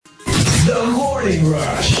The Morning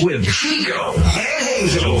Rush with Chico and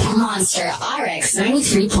Hazel. Monster RX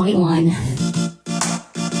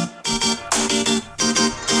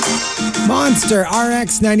 93.1. Monster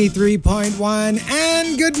RX 93.1.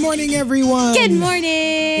 And good morning, everyone. Good morning.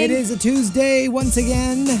 It is a Tuesday once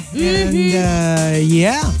again. And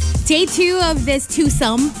yeah. Day 2 of this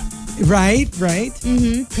twosome. Right.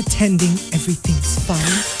 Pretending everything's fine.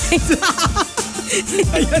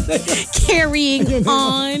 Carrying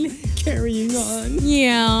on. Carrying on.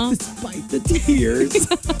 Yeah. Despite the tears.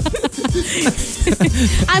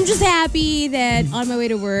 I'm just happy that on my way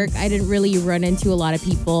to work, I didn't really run into a lot of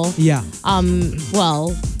people. Yeah.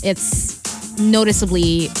 Well, it's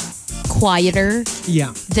noticeably quieter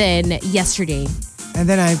than yesterday. And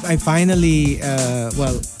then I finally, a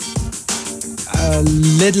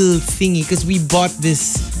little thingy because we bought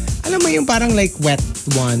this, alam mo yung parang like wet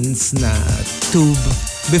ones na tube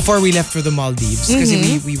before we left for the Maldives. Because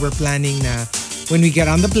we were planning na when we get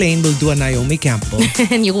on the plane, we'll do a Naomi Campbell.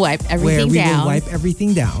 And you wipe everything where we down. will wipe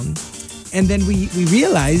everything down. And then we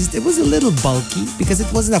realized it was a little bulky because it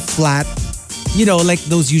wasn't a flat, like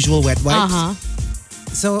those usual wet wipes. Uh-huh.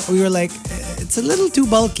 So we were like, it's a little too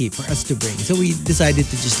bulky for us to bring. So we decided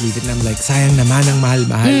to just leave it. And I'm like, sayang naman ang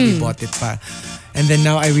mahal-mahal. We bought it pa. And then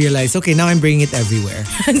now I realized, okay, now I'm bringing it everywhere.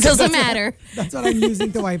 It doesn't matter. That's what I'm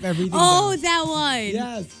using to wipe everything Oh, down. that one.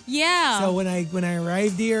 Yes. Yeah. So when I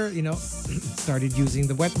arrived here, started using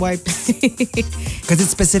the wet wipes because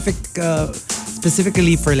it's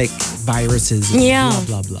specifically for like viruses. And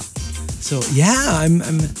blah blah blah. So yeah, I'm.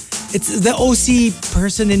 It's the OC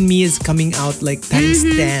person in me is coming out like times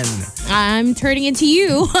 10. I'm turning into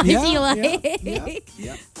you. I feel like.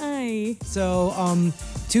 Yeah. Hi. So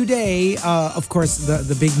today, of course,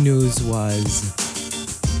 the big news was,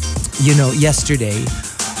 yesterday,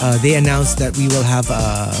 they announced that we will have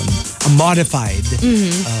a modified,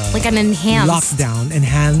 like an enhanced lockdown,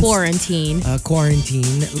 quarantine.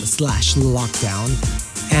 Quarantine/lockdown,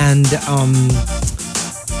 and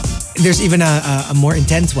there's even a more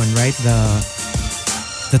intense one, right?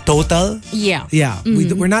 The total. Yeah. Yeah.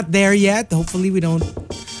 We're not there yet. Hopefully, we don't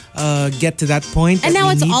get to that point. And now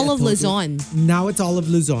it's all of Luzon. Now it's all of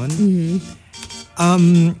Luzon.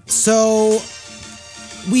 So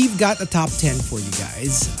we've got a top 10 for you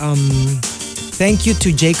guys. Thank you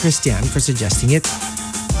to Jay Christian for suggesting it.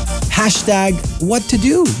 Hashtag what to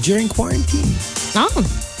do during quarantine. Oh.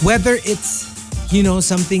 Whether it's,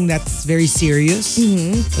 something that's very serious,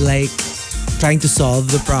 like trying to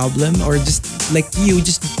solve the problem, or just like doing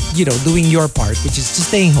your part, which is just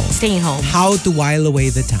staying home. Staying home. How to while away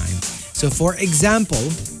the time. So for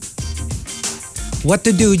example, what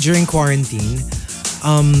to do during quarantine,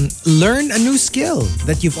 learn a new skill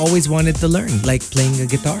that you've always wanted to learn, like playing a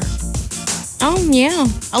guitar. Oh, yeah.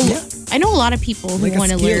 I know a lot of people who Like a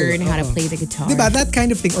want to skill. learn how to play the guitar. Diba? That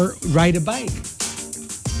kind of thing. Or ride a bike.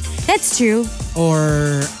 That's true.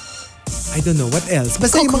 Or, I don't know, what else?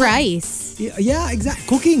 Basta Cook yung mga- rice. Yeah, exactly.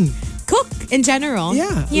 Cooking. Cook in general.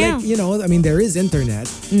 Yeah. Yeah. Like, there is internet.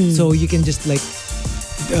 So you can just like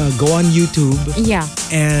go on YouTube. Yeah.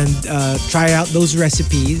 And try out those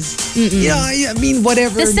recipes. Yeah, I mean,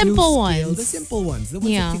 whatever. The simple new skill, ones. The simple ones. The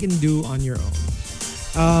ones Yeah. that you can do on your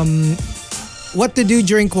own. What to do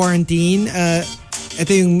during quarantine.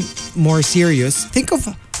 Ito yung more serious. Think of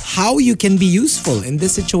how you can be useful in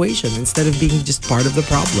this situation instead of being just part of the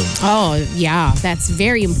problem. Oh, yeah. That's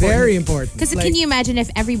very important. Very important. Because can you imagine if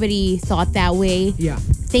everybody thought that way? Yeah.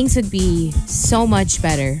 Things would be so much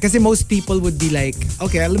better. Because most people would be like,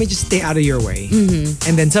 okay, let me just stay out of your way.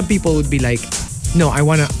 And then some people would be like, no, I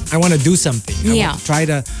wanna do something. I Yeah. wanna try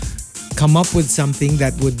to come up with something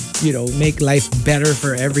that would, make life better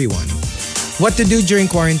for everyone. What to do during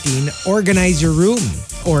quarantine? Organize your room.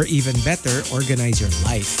 Or even better, organize your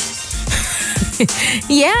life.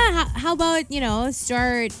 Yeah. How about,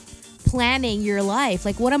 start planning your life?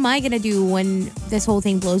 Like, what am I going to do when this whole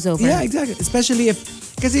thing blows over? Yeah, exactly. Especially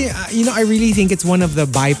because, I really think it's one of the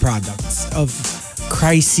byproducts of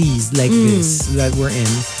crises like this that we're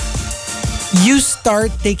in. You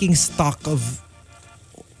start taking stock of,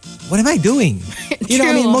 what am I doing?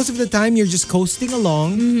 True. Most of the time you're just coasting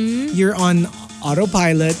along. You're on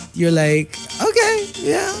autopilot. You're like, okay,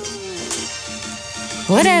 yeah.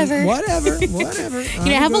 Whatever. Whatever.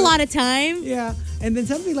 You have a lot of time. Yeah. And then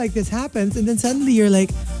something like this happens, and then suddenly you're like,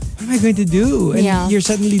 what am I going to do? And Yeah. you're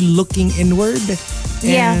suddenly looking inward.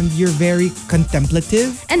 Yeah. And you're very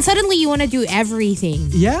contemplative. And suddenly you want to do everything.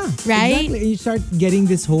 Yeah. Right? Exactly. And you start getting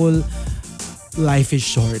this whole life is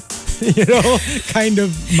short, kind of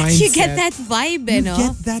mindset. You get that vibe, You no?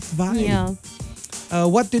 get that vibe. Yeah.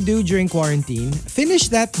 What to do during quarantine? Finish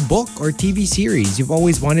that book or TV series you've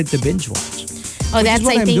always wanted to binge watch. Oh, Which that's is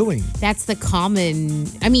what I I'm think doing. that's the common.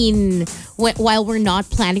 I mean, while we're not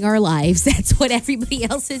planning our lives, that's what everybody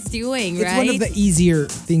else is doing, It's right? one of the easier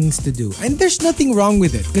things to do. And there's nothing wrong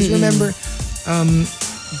with it. Because remember,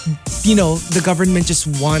 the government just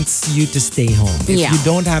wants you to stay home. If Yeah. you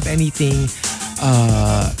don't have anything,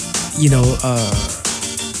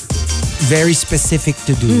 very specific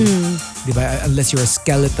to do, diba? Unless you're a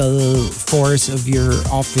skeletal force of your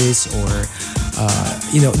office or,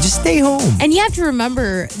 just stay home. And you have to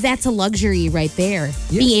remember that's a luxury right there.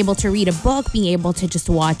 Yes. Being able to read a book, being able to just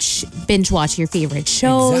binge watch your favorite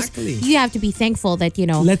shows. Exactly. You have to be thankful that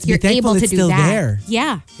Let's be you're thankful able to it's do still that. there.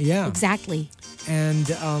 Yeah. Yeah. Exactly. And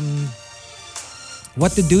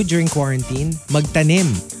what to do during quarantine?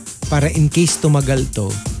 Magtanim para in case tumagal to,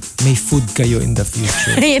 may food kayo in the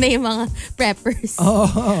future. Yan na yung mga preppers.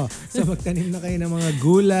 Oo. So magtanim na kayo ng mga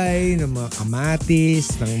gulay, ng mga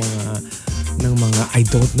kamatis, ng mga I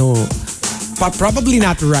don't know. Probably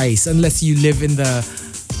not rice unless you live in the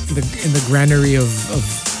granary of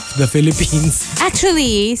the Philippines.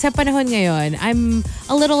 Actually, sa panahon ngayon, I'm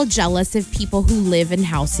a little jealous of people who live in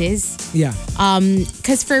houses. Yeah.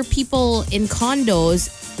 Because for people in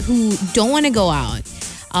condos who don't want to go out,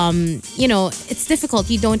 it's difficult.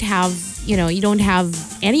 You don't have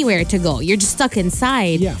anywhere to go. You're just stuck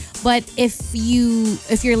inside. Yeah. But if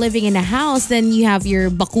you're living in a house, then you have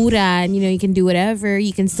your bakura and you can do whatever.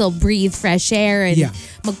 You can still breathe fresh air and Yeah.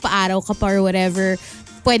 magpaaraw ka pa or whatever.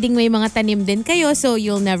 Pwedeng may mga tanim din kayo, so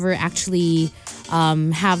you'll never actually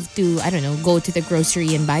have to, I don't know, go to the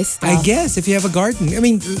grocery and buy stuff. I guess if you have a garden. I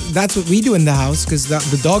mean, that's what we do in the house because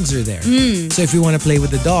the dogs are there. So if we want to play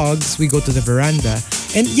with the dogs, we go to the veranda.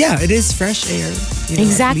 And yeah, it is fresh air. At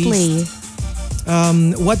Exactly. least.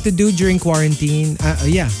 What to do during quarantine? I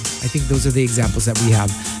think those are the examples that we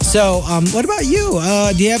have. So, what about you?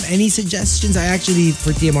 Do you have any suggestions? I actually,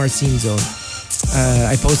 for TMR Scene Zone,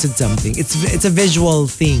 I posted something. It's a visual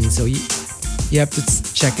thing, so you have to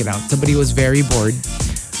check it out. Somebody was very bored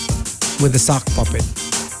with a sock puppet.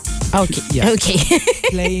 Okay. Yeah. Okay.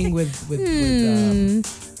 Playing with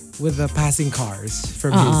the passing cars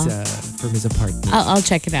from his apartment. I'll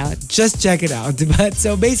check it out. Just check it out. But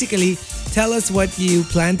so basically, tell us what you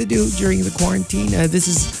plan to do during the quarantine. This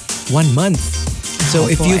is 1 month. So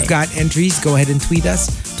if boy. you've got entries, go ahead and tweet us.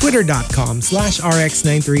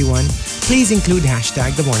 Twitter.com/RX931. Please include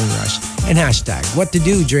hashtag The Morning Rush and hashtag what to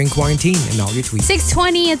do during quarantine in all your tweets.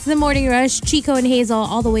 6:20, it's the Morning Rush. Chico and Hazel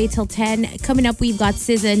all the way till 10. Coming up, we've got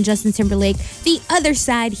SZA and Justin Timberlake. The other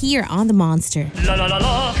side here on The Monster. La la la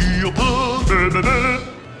la.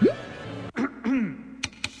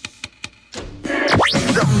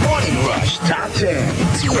 The Morning Rush Top 10.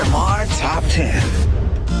 TMR Top 10.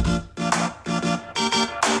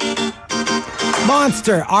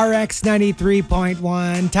 Monster RX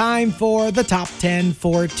 93.1. Time for the top 10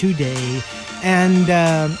 for today. And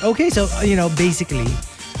okay, so basically,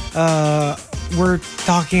 we're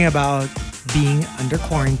talking about being under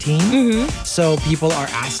quarantine. So people are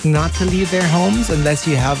asking not to leave their homes unless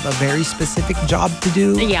you have a very specific job to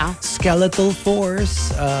do. Yeah. Skeletal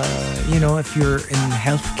force. If you're in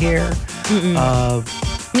healthcare,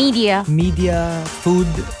 media,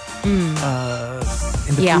 food, in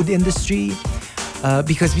the food industry.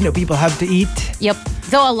 Because people have to eat. Yep.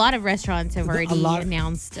 Though a lot of restaurants have already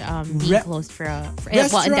announced being closed for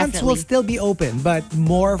restaurants indefinitely. will still be open, but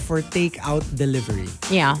more for takeout delivery.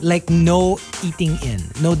 Yeah. Like no eating in,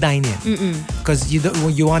 no dine in, because you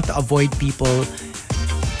want to avoid people,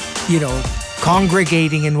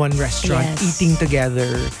 congregating in one restaurant, Yes. eating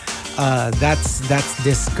together. That's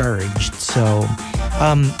discouraged. So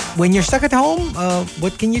when you're stuck at home,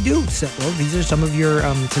 what can you do? So, these are some of your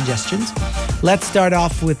suggestions. Let's start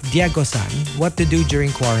off with Diego-san. What to do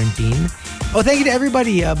during quarantine. Oh, thank you to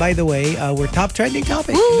everybody. By the way, we're top trending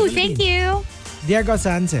topic. Ooh, thank you.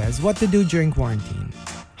 Diego-san says, what to do during quarantine?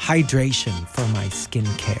 Hydration for my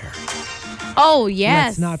skincare. Oh,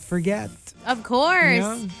 yes. Let's not forget. Of course.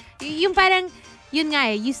 Yeah. Yung parang, yun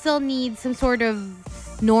nga you still need some sort of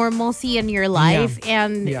normalcy in your life. Yeah.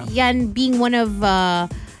 And Yeah. yan being one of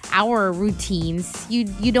our routines, you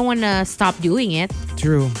don't want to stop doing it.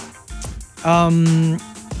 True.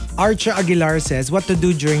 Archer Aguilar says, what to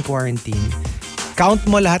do during quarantine? Count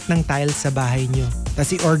mo lahat ng tiles sa bahay nyo.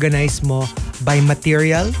 Tapos i-organize mo by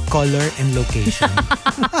material, color, and location.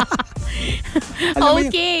 Alam mo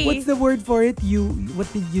Okay. what's the word for it? What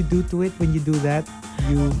did you do to it when you do that?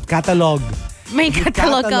 You catalog. May You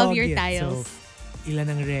catalog of your it. tiles. So, ilan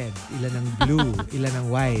ang red, ilan ang blue, ilan ang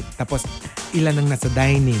white, tapos ilan ang nasa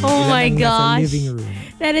dining, Oh ilan my ang nasa gosh. living room.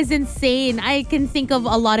 That is insane. I can think of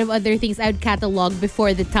a lot of other things I would catalog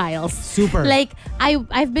before the tiles. Super. Like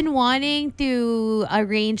I've been wanting to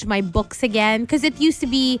arrange my books again because it used to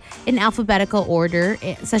be in alphabetical order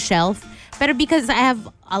sa shelf. Pero because I have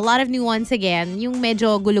a lot of new ones again, yung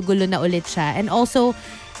medyo gulo-gulo na ulit siya. And also,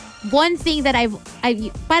 one thing that I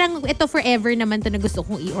parang ito forever naman to na gusto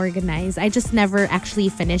kong i-organize. I just never actually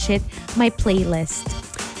finish it. My playlist.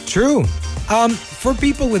 True. For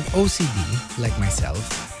people with OCD, like myself,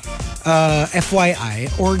 FYI,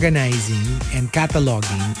 organizing and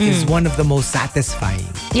cataloging is one of the most satisfying.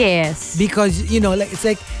 Yes. Because, like it's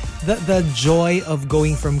like the joy of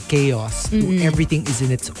going from chaos to everything is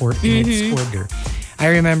in its order. I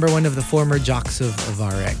remember one of the former jocks of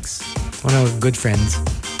RX, one of our good friends.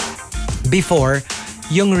 Before,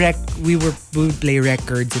 yung we would play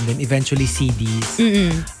records and then eventually CDs.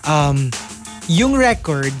 Yung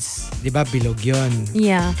records, di ba, bilog yun.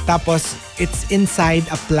 Yeah. Tapos, it's inside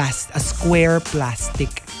a square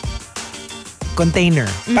plastic container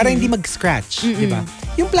para hindi mag-scratch, di ba?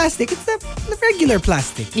 Yung plastic, it's the regular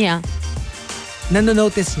plastic. Yeah.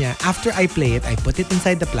 Nanonotice niya, after I play it, I put it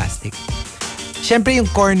inside the plastic. Siyempre, yung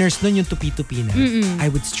corners nun, yung tupi-tupi na. I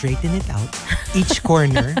would straighten it out, each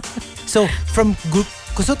corner. So, from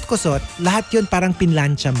kusot-kusot, lahat yun parang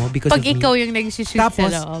pinlansya mo because Pag of me. ikaw yung nag-shoot sa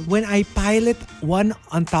Tapos, loob. when I pile it one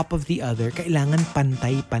on top of the other, kailangan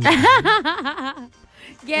pantay-pantay.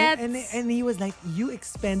 Gets. And he was like, you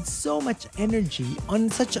expend so much energy on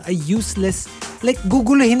such a useless, like,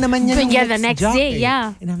 guguluhin naman yan But yeah, the next job, day,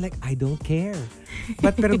 yeah. And I'm like, I don't care.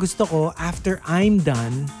 Pero gusto ko, after I'm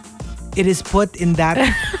done, it is put in that,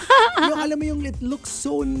 alam mo yung, it looks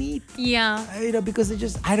so neat. Yeah. Because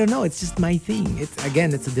I don't know, it's just my thing. It's a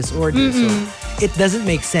disorder. So it doesn't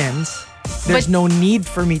make sense. There's no need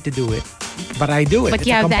for me to do it. But I do it. But It's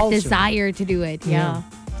you a have that compulsion. desire to do it. Yeah.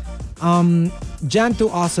 Jan Too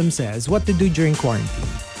Awesome says, what to do during quarantine?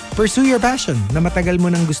 Pursue your passion na matagal mo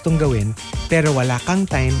nang gustong gawin pero wala kang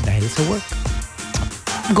time dahil sa work.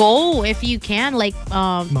 Go if you can, like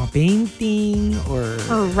Mga painting or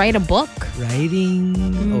write a book. writing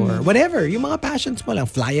or whatever. Yung mga passions mo lang.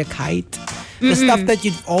 Fly a kite. The stuff that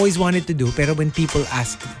you've always wanted to do pero when people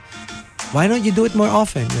ask, why don't you do it more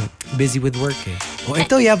often? You're like, busy with work eh. Oh,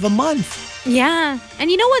 ito, you have a month. Yeah. And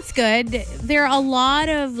you know what's good? There are a lot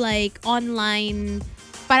of like online,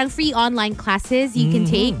 parang free online classes you can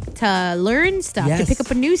take to learn stuff, to Yes. pick up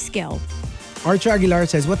a new skill. Archer Aguilar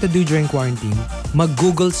says, what to do during quarantine?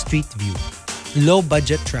 Mag-Google Street View.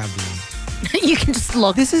 Low-budget traveling. You can just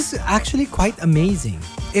look. This is actually quite amazing.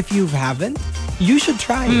 If you haven't, you should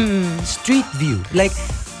try it. Street View. Like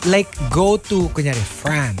go to, kunyari,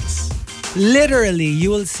 France. Literally, you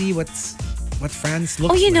will see what France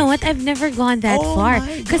looks Oh, you like. know what? I've never gone that Oh far.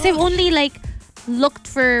 my Because I've gosh. only like looked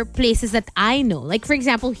for places that I know. Like for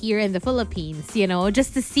example, here in the Philippines,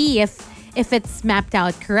 just to see if it's mapped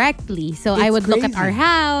out correctly. So I It's would look at our crazy.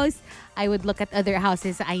 house. I would look at other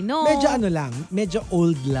houses I know. Medyo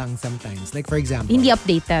old lang sometimes. Like for example, Hindi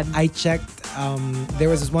updated. I checked, there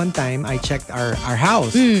was this one time I checked our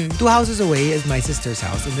house. 2 houses away is my sister's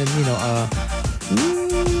house. And then,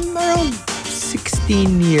 around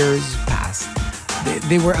 16 years past,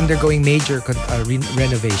 they were undergoing major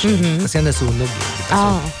renovation. Kasi nasunog eh.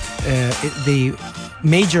 Diba? So, the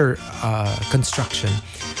major construction.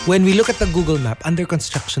 When we look at the Google map, under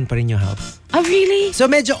construction pa rin yung house. Oh, really? So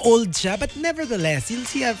medyo old siya, but nevertheless, you'll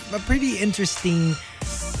see a pretty interesting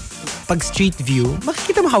pag street view.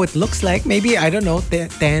 Makikita mo how it looks like. Maybe, I don't know,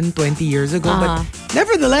 10, 20 years ago. But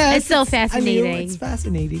nevertheless, It's so fascinating. It's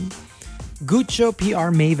fascinating. Gucho PR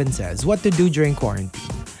Maven says, what to do during quarantine?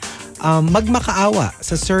 Magmakaawa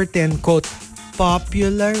sa certain, quote,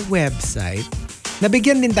 popular website.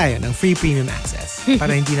 Nabigyan din tayo ng free premium access para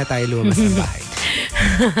hindi na tayo lumabas ng bahay.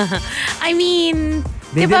 I mean,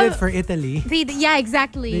 They diba, did it for Italy. yeah,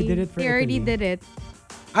 exactly. They did it for They already Italy. did it.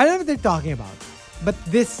 I don't know what they're talking about. But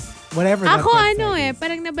this, whatever that Ako website is.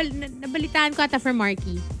 parang nabalitaan ko ata for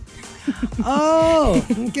Marky. Oh,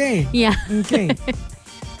 okay. Yeah. Okay.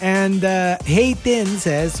 And Hey Tin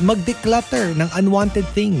says, mag-declutter ng unwanted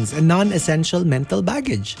things and non-essential mental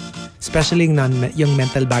baggage. Especially yung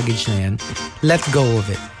mental baggage na yan. Let go of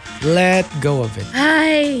it. Let go of it.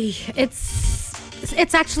 Ay,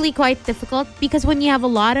 it's actually quite difficult because when you have a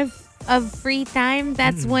lot of free time,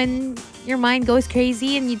 that's when your mind goes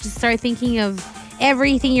crazy and you just start thinking of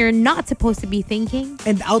everything you're not supposed to be thinking.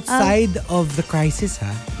 And outside of the crisis,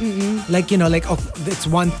 like, it's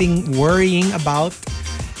one thing worrying about.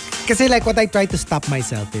 Kasi like what I try to stop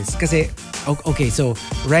myself is, kasi, okay, so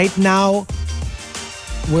right now,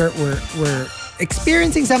 we're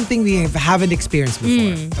experiencing something we haven't experienced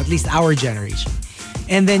before, at least our generation.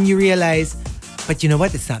 And then you realize, but you know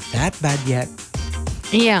what? It's not that bad yet.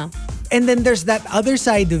 Yeah. And then there's that other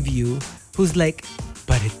side of you who's like,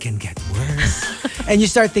 but it can get worse. And you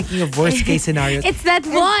start thinking of worst case scenarios. It's that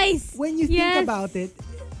And voice. when you Yes. think about it,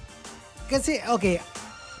 kasi, okay,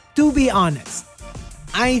 to be honest,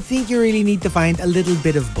 I think you really need to find a little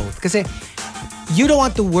bit of both. Kasi you don't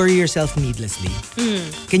want to worry yourself needlessly.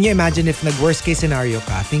 Can you imagine if nag-worst case scenario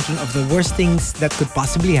ka, thinking of the worst things that could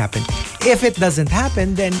possibly happen? If it doesn't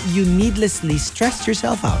happen, then you needlessly stress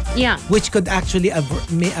yourself out. Yeah. Which could actually have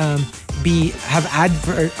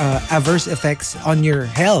adverse effects on your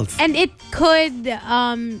health. And it could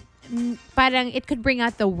parang it could bring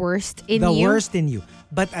out the worst in The you. worst in you.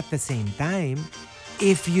 But at the same time,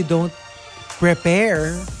 if you don't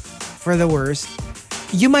prepare for the worst,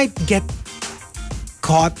 you might get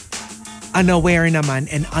caught unaware naman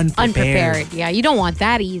and unprepared. Unprepared. Yeah, you don't want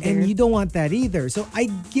that either. And you don't want that either. So I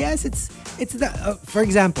guess it's the for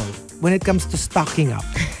example, when it comes to stocking up,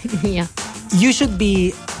 yeah. you should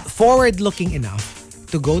be forward-looking enough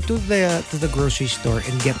to go to the grocery store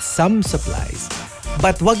and get some supplies.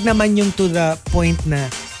 But wag naman yung to the point na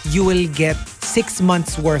you will get 6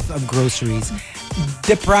 months worth of groceries,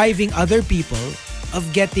 depriving other people of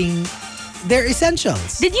getting their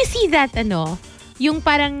essentials. Did you see that yung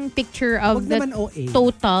parang picture of Wag the naman OA.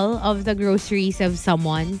 total of the groceries of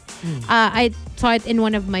someone? I saw it in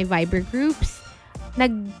one of my Viber groups.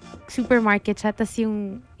 Nag-supermarket siya, tas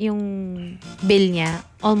yung bill niya,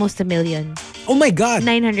 almost $1 million. Oh my God!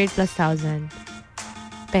 900,000+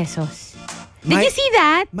 pesos. Did My- you see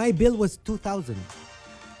that? My bill was 2,000.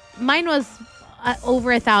 Mine was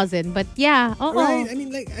over 1,000. But yeah, oo. Right? I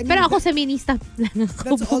mean, Pero ako sa mini stop lang ako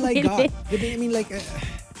that's all I got. bumili. Diba? I mean,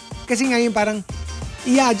 kasi nga yung parang,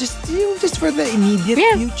 yeah, just for the immediate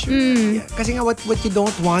Yeah. future. Yeah. Kasi nga what you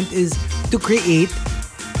don't want is to create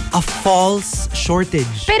a false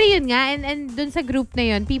shortage. Pero yun nga, and dun sa group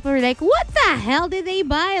na yun, people were like, what the hell did they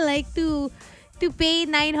buy? Like, to pay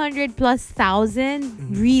 900,000+?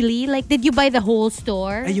 Really? Like, did you buy the whole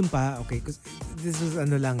store? Ayun pa, okay. Because this was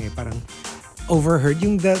parang overheard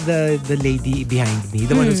yung the lady behind me,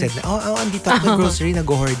 the one who said, andito ako grocery,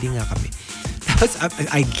 nag-hoarding nga kami. Tapos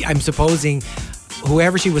I'm supposing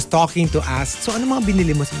whoever she was talking to asked, so ano mga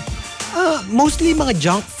binili mo? Mostly mga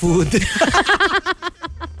junk food.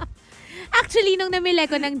 Actually, nung namili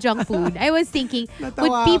ko ng junk food, I was thinking, would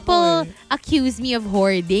Natawa people ako accuse me of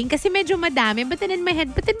hoarding? Kasi medyo madami. But then in my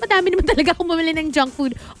head, madami naman talaga akong bumili ng junk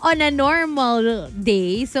food on a normal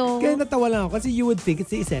day. So, Kaya natawa lang ako kasi you would think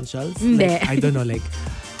it's the essentials. Hindi. Like, I don't know, like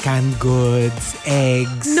canned goods,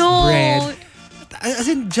 eggs, No. bread. As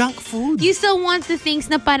in junk food. you still want the things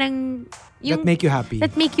na parang that make you happy.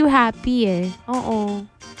 That make you happy eh. Oo.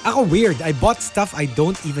 Ako weird. I bought stuff I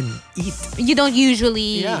don't even eat. You don't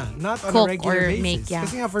usually Not on a cook regular or basis. make, yeah.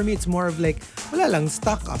 Kasi nga for me, it's more of like, wala lang,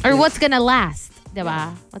 stock up. Or Like, what's gonna last, diba?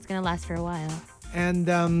 What's gonna last for a while. And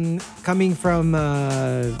coming from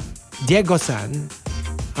Diego-san,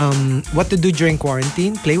 what to do during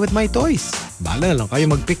quarantine? Play with my toys. Bala lang kayo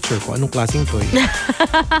mag-picture ko anong klaseng toy.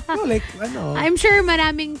 No, like, I'm sure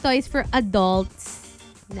maraming toys for adults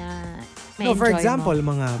na may No, for enjoy example,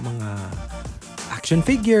 mo. mga action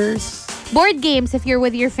figures. Board games if you're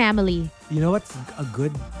with your family. You know what's a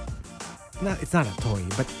good, it's not a toy,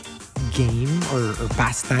 but game or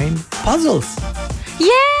pastime? Puzzles.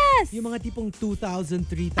 Yes! Yung mga tipong 2,000,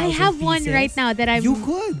 3,000 I have one pieces. right now that I'm... You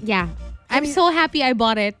could. Yeah. I'm so happy I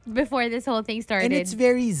bought it before this whole thing started. And it's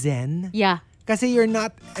very zen. Yeah. Kasi you're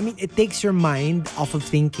not, it takes your mind off of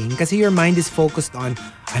thinking. Kasi your mind is focused on,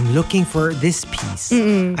 I'm looking for this piece.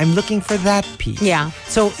 I'm looking for that piece. Yeah.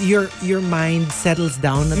 So your mind settles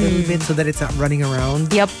down a little bit so that it's not running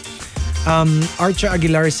around. Yep. Archer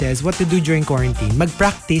Aguilar says, what to do during quarantine?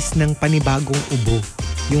 Mag-practice ng panibagong ubo.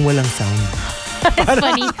 Yung walang sound. It's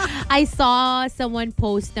funny. I saw someone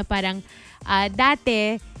post na parang,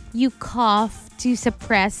 dati, you cough to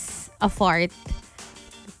suppress a fart.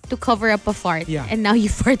 To cover up a fart. Yeah. And now you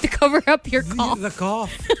fart to cover up your cough. The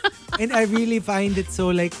cough. And I really find it so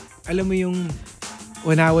like, alam mo yung,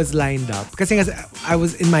 when I was lined up. Kasi nga, I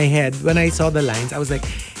was in my head, when I saw the lines, I was like,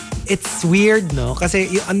 it's weird, no?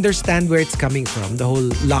 Kasi you understand where it's coming from, the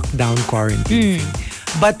whole lockdown quarantine thing.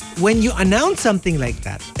 But when you announce something like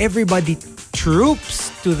that, everybody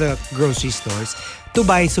troops to the grocery stores to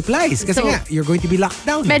buy supplies. Kasi So, nga, you're going to be locked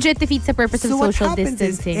down. Medyo it defeats the purpose of So what social happens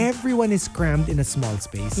distancing. is everyone is crammed in a small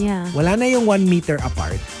space. Yeah. Wala na yung 1 meter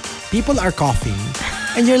apart. People are coughing.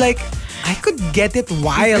 And you're like, I could get it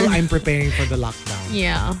while I'm preparing for the lockdown.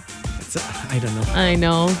 Yeah. So, I don't know. I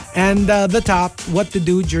know. And the top, what to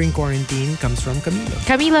do during quarantine, comes from Camilo.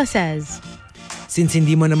 Camilo says, Since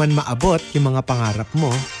hindi mo naman maabot yung mga pangarap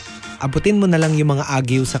mo, abutin mo na lang yung mga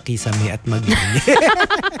agyo sa kisame at maglinis.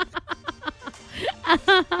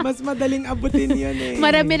 Mas madaling abutin yun eh.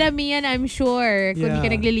 marami-rami yan, I'm sure. Kung di ka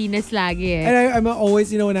Yeah. naglilinis lagi eh. And I'm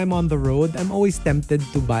always, when I'm on the road, I'm always tempted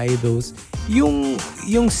to buy those. Yung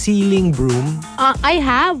ceiling broom. I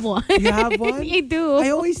have one. You have one? I do.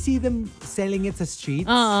 I always see them selling it sa streets.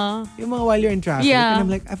 Yung mga while you're in traffic. Yeah. And I'm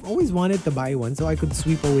like, I've always wanted to buy one so I could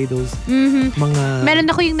sweep away those mga... Meron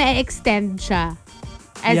ako yung na-extend siya.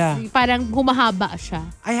 As parang humahaba siya.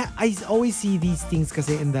 I always see these things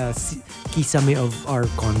kasi in the kisame of our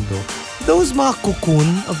condo. Those mga cocoon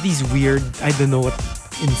of these weird, I don't know what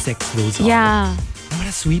insects those are. Yeah. I want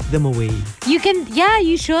to sweep them away. You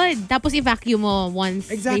should. Tapos i-vacuum mo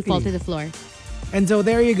once they fall to the floor. And so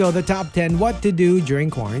there you go, the top 10 what to do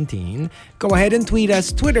during quarantine. Go ahead and tweet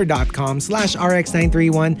us,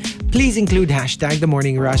 twitter.com/rx931. Please include hashtag The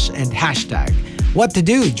Morning Rush and hashtag what to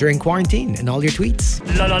do during quarantine in all your tweets.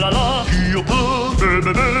 La la la la.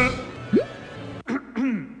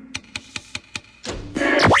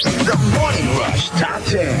 The Morning Rush Top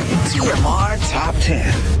 10. TMR Top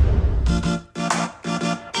 10.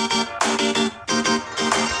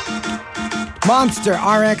 Monster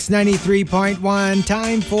RX 93.1.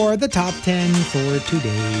 Time for the top 10 for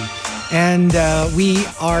today. And we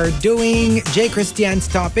are doing J. Christian's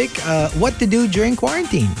topic, what to do during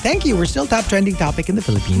quarantine. Thank you. We're still top trending topic in the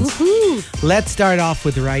Philippines. Woohoo! Let's start off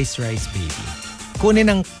with Rice Baby. Kunin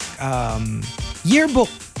ang yearbook.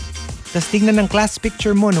 Tapos tingnan ng class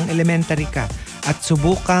picture mo nung elementary ka. At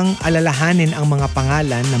subukang alalahanin ang mga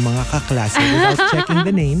pangalan ng mga kaklase without checking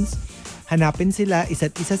the names. Hanapin sila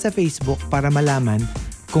isa't isa sa Facebook para malaman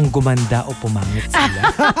kung gumanda o pumangit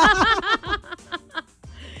sila.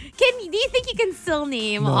 Do you think you can still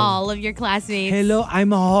name all of your classmates? Hello,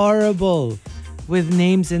 I'm horrible with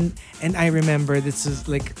names and I remember this is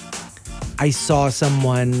like I saw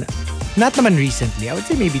someone not naman recently, I would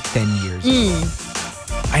say maybe 10 years ago.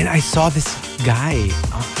 And I saw this guy,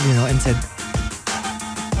 and said,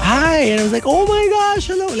 "Hi." And I was like, "Oh my gosh,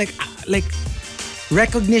 hello." Like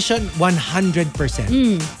recognition 100%.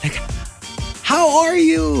 Like, "How are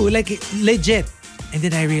you?" Like legit. And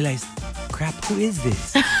then I realized, crap, who is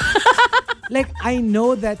this? Like, I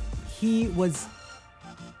know that he was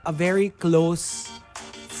a very close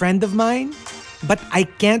friend of mine, but I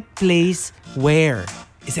can't place where.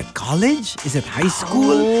 Is it college? Is it high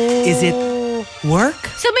school? Is it work?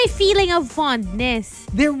 So may feeling of fondness.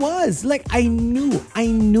 There was. Like, I knew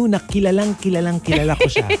na kilala ko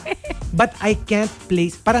siya. But I can't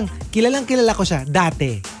place, parang kilala ko siya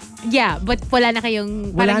dati. Yeah, but wala na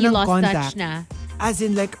kayong, Wala parang you nang lost contact. touch na. As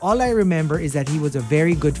in, like, all I remember is that he was a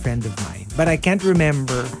very good friend of mine. But I can't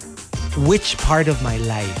remember which part of my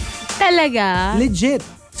life. Talaga? Legit.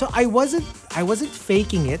 So I wasn't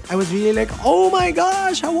faking it. I was really like, "Oh my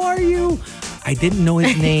gosh, how are you?" I didn't know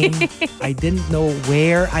his name. I didn't know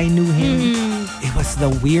where I knew him. It was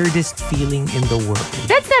the weirdest feeling in the world.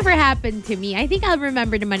 That's never happened to me. I think I'll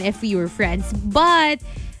remember naman if we were friends. But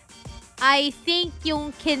I think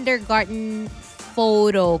yung kindergarten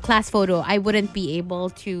class photo, I wouldn't be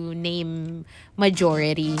able to name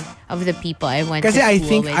majority of the people I went to Kasi school I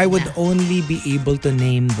think with I would na. only be able to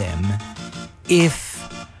name them if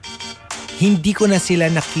hindi ko na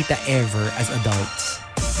sila nakita ever as adults.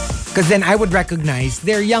 Because then I would recognize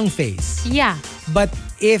their young face. Yeah. But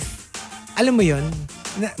if, alam mo yun,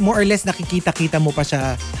 more or less nakikita-kita mo pa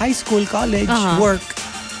sa high school, college, work,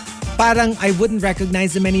 parang I wouldn't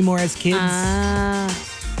recognize them anymore as kids.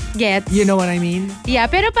 Gets. You know what I mean? Yeah,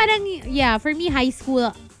 pero parang, yeah, for me, high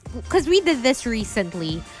school, because we did this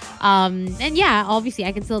recently. And yeah, obviously,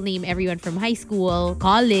 I can still name everyone from high school,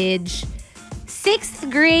 college. 6th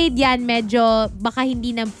grade, yan, medyo, baka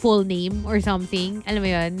hindi na full name or something. Alam mo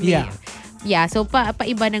yun? Yeah. Yeah, so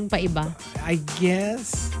paiba ng paiba. I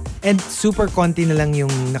guess. And super konti na lang yung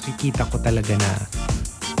nakikita ko talaga na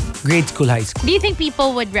grade school, high school. Do you think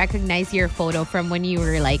people would recognize your photo from when you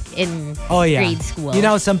were like in grade school? You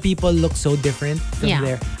know, some people look so different from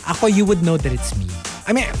there. Ako, you would know that it's me.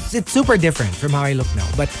 I mean, it's super different from how I look now,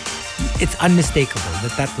 but it's unmistakable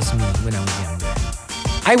that was me when I was younger.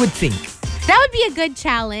 I would think. That would be a good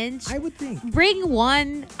challenge. I would think. Bring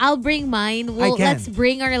one, I'll bring mine. Let's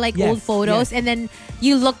bring our old photos and then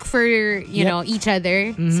you look for, you know, each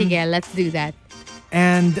other. Sige, let's do that.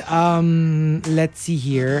 And let's see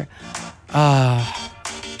here.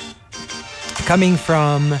 Coming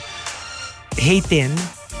from Haytin,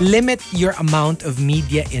 limit your amount of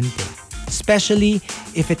media intake, especially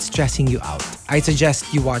if it's stressing you out. I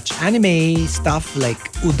suggest you watch anime stuff like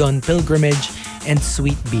Udon Pilgrimage and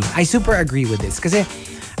Sweet Bean. I super agree with this kasi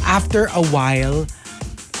after a while,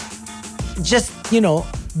 just,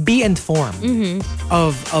 be informed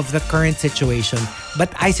of the current situation.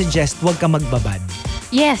 But I suggest wag ka magbabad.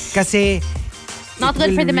 Yes. Kasi Not it good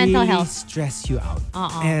will for the mental really health. stress you out.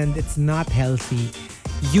 And it's not healthy.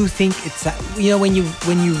 You think it's when you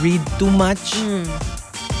read too much,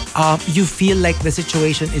 you feel like the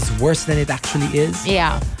situation is worse than it actually is.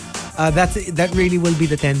 Yeah. That really will be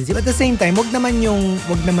the tendency. But at the same time, wag naman yung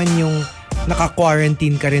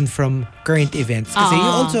naka-quarantine ka rin from current events. Kasi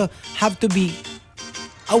you also have to be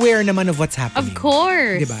aware naman of what's happening. Of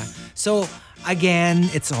course. Diba? So, again,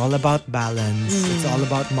 it's all about balance. It's all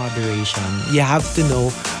about moderation. You have to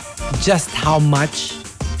know just how much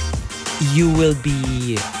you will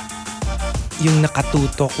be yung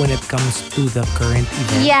nakatutok when it comes to the current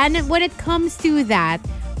event. Yeah, and when it comes to that,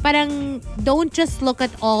 parang don't just look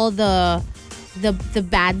at all the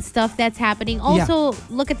bad stuff that's happening. Also,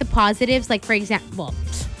 look at the positives. Like, for example, well,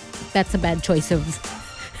 that's a bad choice of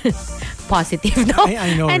positive, no?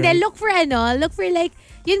 I know, and then right? look for like,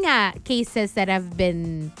 yun nga, cases that have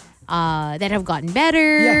been that have gotten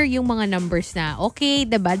better, yung mga numbers na okay,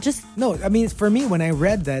 diba? Just No, I mean, for me, when I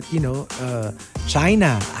read that,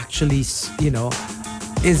 China actually,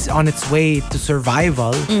 is on its way to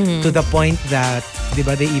survival to the point that,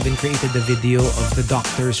 diba, they even created the video of the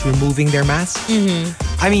doctors removing their masks.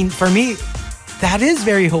 I mean, for me, that is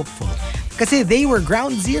very hopeful. Kasi they were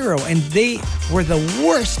ground zero and they were the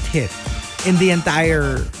worst hit in the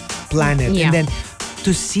entire planet. Yeah. And then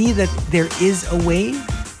to see that there is a way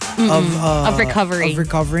of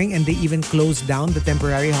recovering, and they even closed down the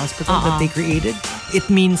temporary hospital that they created. It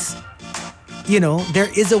means, there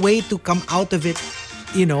is a way to come out of it,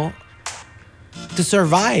 to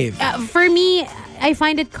survive. for me, I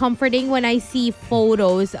find it comforting when I see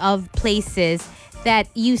photos of places that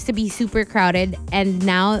used to be super crowded and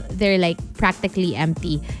now they're like practically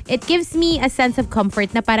empty. It gives me a sense of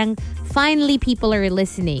comfort na parang finally people are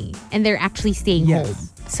listening and they're actually staying Yes. home.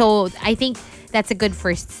 So I think that's a good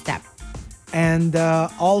first step. And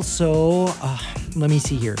also, let me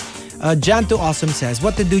see here. Janto Awesome says,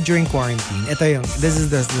 what to do during quarantine? This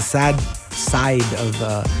is the sad side of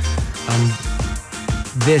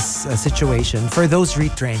this situation. For those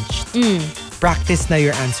retrenched, practice na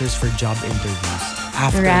your answers for job interviews.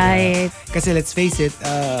 After Right. Kasi let's face it,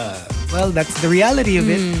 that's the reality of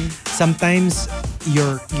it. Sometimes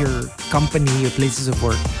your company, your places of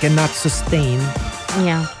work cannot sustain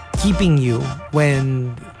Yeah. keeping you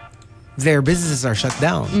when their businesses are shut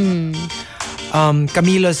down.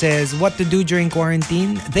 Camilo says, what to do during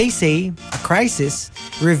quarantine? They say a crisis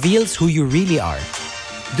reveals who you really are.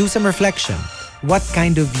 Do some reflection. What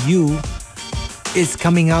kind of you is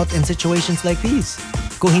coming out in situations like these?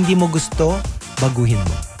 Kung hindi mo gusto, baguhin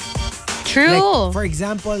mo. True. Like, for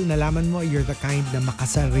example, nalaman mo you're the kind na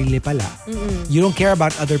makasarili pala. You don't care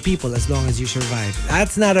about other people as long as you survive.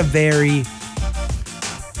 That's not a very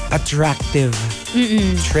attractive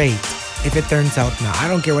trait. If it turns out na, I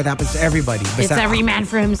don't care what happens to everybody. It's Basta every man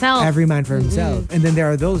for himself. every man for himself. And then there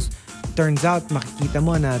are those, turns out, makikita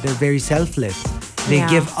mo na they're very selfless. They Yeah.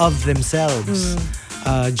 give of themselves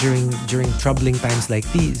during troubling times like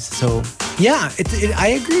these. So, yeah,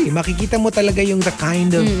 I agree. Makikita mo talaga yung the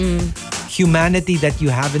kind of humanity that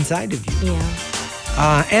you have inside of you.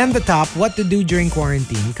 Yeah. And the top, what to do during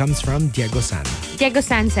quarantine, comes from Diego San. Diego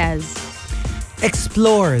San says,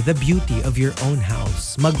 Explore the beauty of your own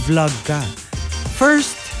house. Mag-vlog ka.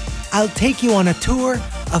 First, I'll take you on a tour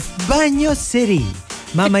of Baño City.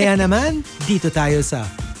 Mamaya naman, dito tayo sa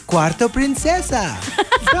Cuarto Princesa.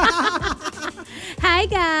 hi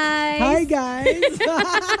guys! Hi guys!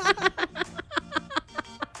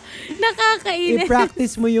 Nakakainis.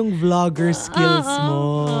 I-practice mo yung vlogger skills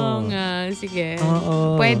mo. Oo nga, sige.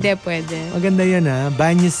 Oo. Pwede. Maganda yan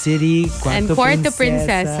Baño City, And Cuarto Cuarto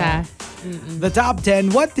Princesa. The top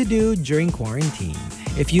 10, what to do during quarantine.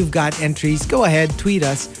 If you've got entries, go ahead, tweet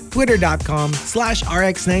us,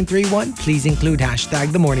 twitter.com/rx931. Please include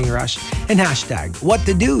hashtag The Morning Rush and hashtag what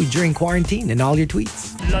to do during quarantine in all your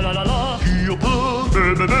tweets.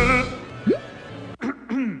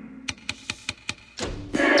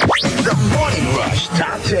 The Morning Rush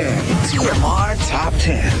Top 10. TMR Top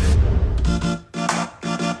 10.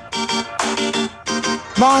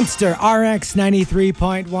 Monster RX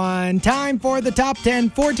 93.1. Time for the top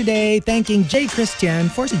 10 for today. Thanking Jay Christian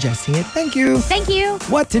for suggesting it. Thank you. Thank you.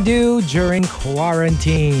 What to do during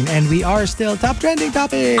quarantine. And we are still top trending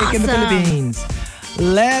topic in the Awesome. Philippines.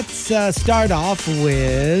 Let's start off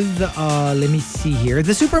with, let me see here,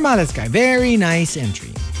 the Super Malas guy. Very nice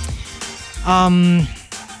entry.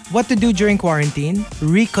 What to do during quarantine?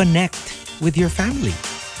 Reconnect with your family.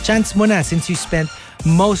 Chance mo na since you spent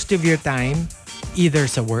most of your time either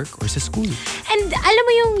sa work or sa school. And alam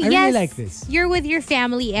mo yung, I yes, really like this. You're with your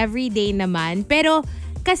family every day naman. Pero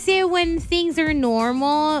kasi when things are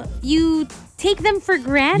normal, you take them for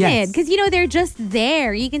granted. Yes. Because, they're just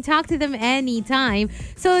there. You can talk to them anytime.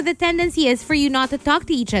 So the tendency is for you not to talk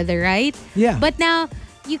to each other, right? Yeah. But now,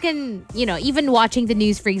 you can, even watching the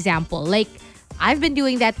news, for example, like, I've been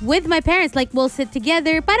doing that with my parents. Like, we'll sit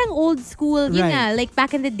together. Parang old school, yun Right. nga. Like,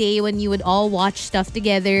 back in the day when you would all watch stuff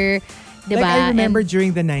together. Diba? Like I remember And-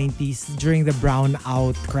 during the 90s, during the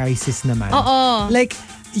brownout crisis naman. Oo. Like,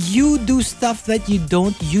 you do stuff that you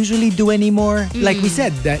don't usually do anymore. Like we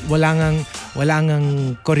said, that wala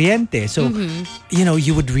ngang kuryente. So,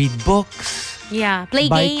 you would read books, Yeah. Play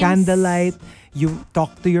by games. candlelight, you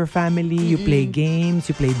talk to your family, you play games,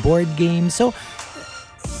 you play board games. So,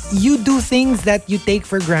 you do things that you take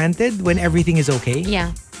for granted when everything is okay.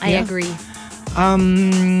 Yeah, I Yeah. agree.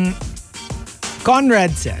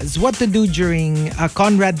 Conrad says, what to do during,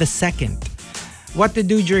 Conrad the second, what to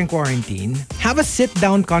do during quarantine? Have a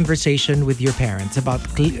sit-down conversation with your parents about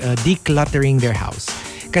decluttering their house.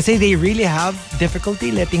 Kasi they really have difficulty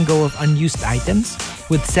letting go of unused items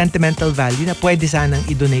with sentimental value na pwede sanang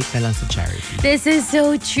i-donate na lang sa charity. This is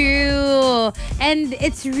so true. And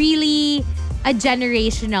it's really a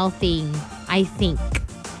generational thing, I think.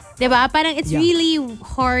 Diba? Parang it's Yeah. really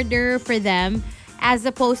harder for them as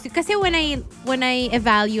opposed to, kasi when I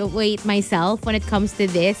evaluate myself when it comes to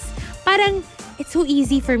this, parang it's so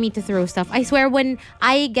easy for me to throw stuff. I swear when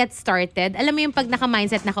I get started, alam mo yung pag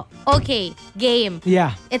naka-mindset na ako, okay, game.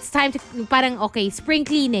 Yeah. It's time to, parang, okay, spring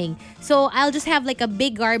cleaning. So, I'll just have like a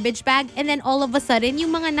big garbage bag and then all of a sudden, yung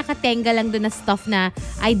mga nakatenga lang doon na stuff na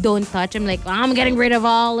I don't touch, I'm like, I'm getting rid of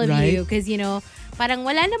all of Right. you. Because, parang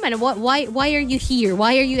wala naman. Why are you here?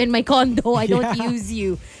 Why are you in my condo? I don't Yeah. use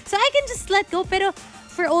you. So, I can just let go. Pero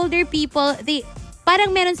for older people,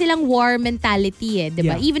 parang meron silang war mentality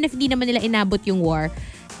diba? Yeah. Even if hindi naman nila inabot yung war,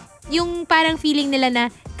 yung parang feeling nila na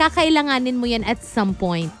kakailanganin mo yan at some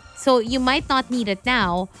point. So, you might not need it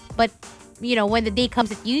now, but, when the day comes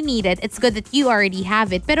that you need it, it's good that you already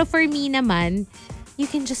have it. Pero for me naman, you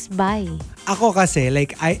can just buy. Ako kasi,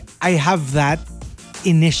 like, I have that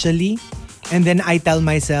initially, and then I tell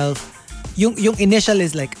myself, yung initial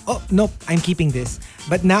is like, oh, nope, I'm keeping this.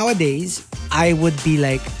 But nowadays, I would be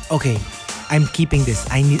like, okay, I'm keeping this.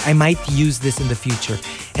 I might use this in the future.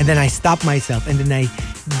 And then I stop myself and then I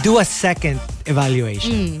do a second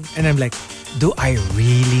evaluation. And I'm like, do I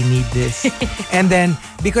really need this? And then,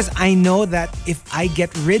 because I know that if I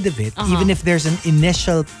get rid of it, even if there's an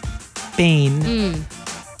initial pain,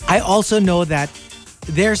 I also know that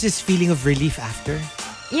there's this feeling of relief after.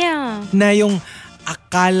 Yeah. Na yung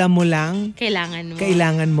akala mo lang,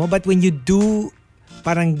 Kailangan mo. but when you do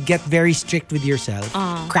parang get very strict with yourself,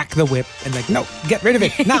 crack the whip and like, no, get rid of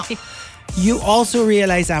it now. You also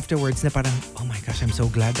realize afterwards na parang, oh my gosh, I'm so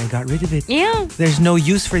glad I got rid of it. Yeah. There's no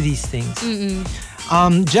use for these things.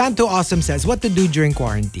 Jan to Awesome says, what to do during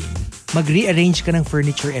quarantine? Mag-rearrange ka ng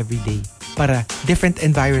furniture every day para different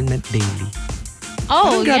environment daily.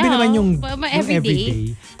 Oh, Parang grabe yeah. naman yung every every day.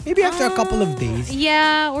 day. Maybe after a couple of days.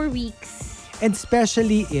 Yeah, or weeks. And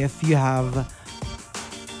especially if you have,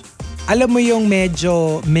 alam mo yung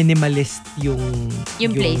medyo minimalist yung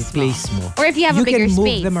place mo. mo. Or if you have a bigger You can move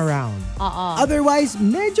space. them around. Oo. Otherwise,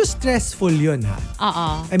 medyo stressful yun ha. Oo.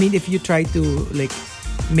 I mean, if you try to like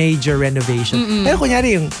major renovation. Pero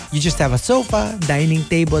kunyari yung you just have a sofa, dining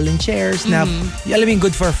table and chairs na alam mo yung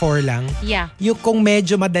good for 4 lang. Yeah. Yung kung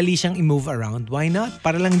medyo madali siyang i-move around, why not?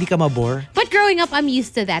 Para lang hindi ka mabore. But growing up, I'm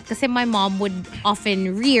used to that kasi my mom would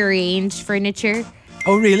often rearrange furniture.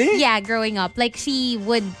 Oh, really? Yeah, growing up. Like, she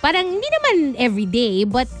would, parang, hindi naman every day,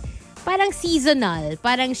 but parang seasonal.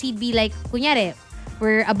 Parang she'd be like, kunyari,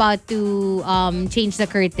 we're about to change the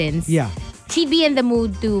curtains. Yeah. She'd be in the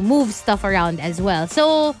mood to move stuff around as well.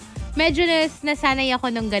 So, medyo nasanay ako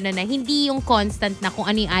nung gano'n na hindi yung constant na kung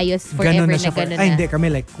ano yung ayos forever Ganun na na siya. gano'n na. Ay, hindi. Kami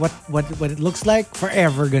like, what it looks like,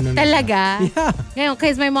 forever ganun. na siya. Talaga? Yeah. Ngayon,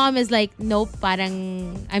 because my mom is like, nope,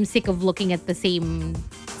 parang I'm sick of looking at the same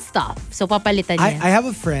stuff. So, papalitan niya. I have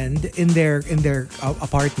a friend in their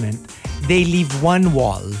apartment. They leave one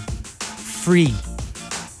wall free.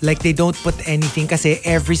 Like they don't put anything kasi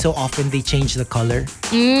every so often they change the color.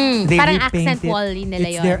 They Parang repaint accent it. wall yun nila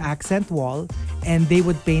It's yun. their accent wall and they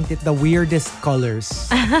would paint it the weirdest colors.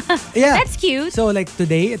 Yeah. That's cute. So like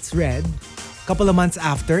today it's red. Couple of months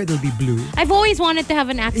after it'll be blue. I've always wanted to have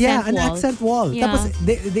an accent Yeah, wall. an accent wall. Yeah. Tapos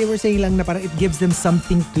they were saying lang na parang it gives them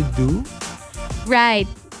something to do. Right.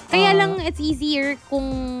 Kaya lang it's easier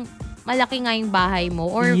kung malaki nga yung bahay mo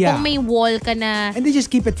or Yeah. kung may wall ka na And they just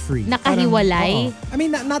keep it free. nakahiwalay. I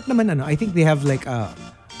mean, not naman ano. I think they have like a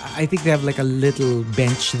little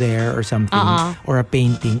bench there or something. Or a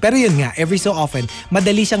painting. Pero yun nga, every so often,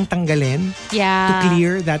 madali siyang tanggalin to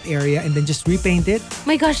clear that area and then just repaint it.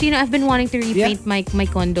 My gosh, I've been wanting to repaint my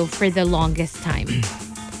condo for the longest time.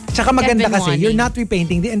 Tsaka maganda I've been kasi, wanting. you're not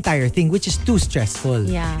repainting the entire thing, which is too stressful.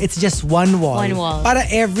 Yeah. It's just one wall. One wall. Para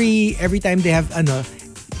every time they have,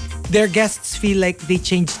 their guests feel like they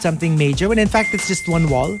changed something major when in fact it's just one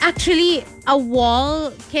wall. Actually, a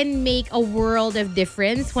wall can make a world of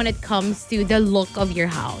difference when it comes to the look of your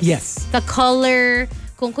house. Yes. The color,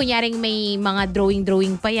 kung kunyaring may mga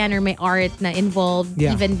drawing pa yan or may art na involved,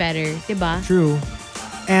 even better. Diba? True.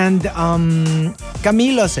 And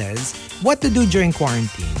Camilo says, what to do during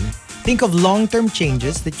quarantine? Think of long-term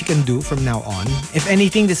changes that you can do from now on. If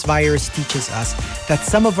anything, this virus teaches us that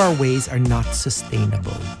some of our ways are not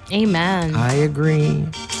sustainable. Amen. I agree.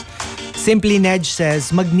 Simply Nedge says,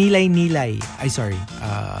 magnilay-nilay.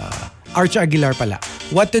 Arch Aguilar pala.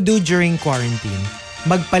 What to do during quarantine?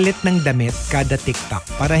 Magpalit ng damit kada TikTok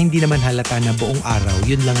para hindi naman halata na buong araw.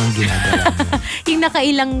 Yun lang ang ginagawa mo. Yung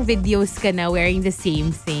nakailang videos ka na wearing the same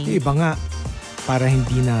thing. Yung iba nga, para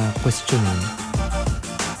hindi na questionin.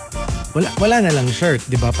 Wala na lang shirt,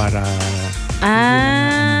 di ba? Para...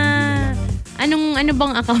 Ano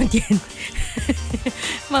bang account yan?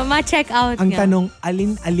 Ma-check out ang nga. tanong,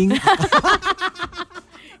 alin-aling...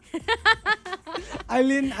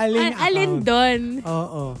 alin-aling Alin account. doon?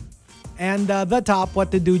 Oo. And the top,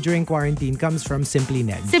 what to do during quarantine, comes from Simply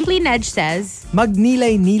Nedge. Simply Nedge says,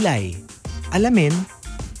 Magnilay-nilay. Alamin,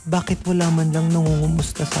 bakit wala man lang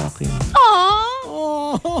nangungumusta sa akin? Aww!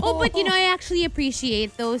 Oh, but I actually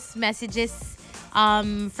appreciate those messages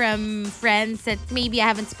from friends that maybe I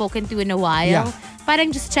haven't spoken to in a while. Yeah.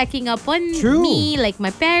 Parang just checking up on True. me, like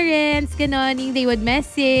my parents, ganon, yung they would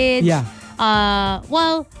message. Yeah.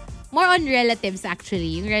 Well, more on relatives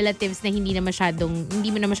actually. Yung relatives na hindi mo na masyadong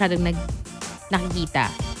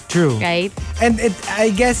nakikita. True. Right? And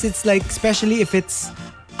I guess it's like, especially if it's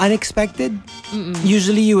unexpected.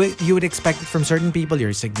 Usually you would expect it from certain people,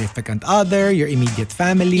 your significant other, your immediate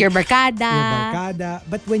family, Your barkada.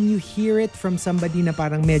 But when you hear it from somebody na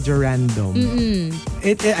parang medyo random,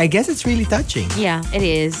 I guess it's really touching. Yeah, it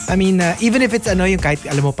is. I mean, even if it's yung kahit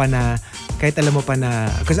alam mo pa na,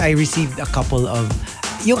 because I received a couple of,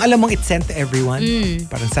 yung alam mong it's sent to everyone.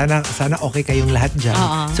 Parang sana okay kayong lahat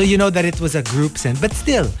dyan. So you know that it was a group send. But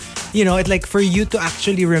still, it's like for you to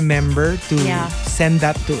actually remember to send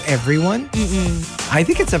that to everyone. I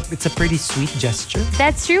think it's a pretty sweet gesture.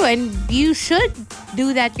 That's true. And you should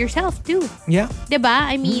do that yourself too. Yeah. Diba?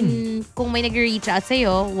 I mean, kung may nag-reach out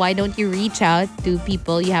sa'yo, why don't you reach out to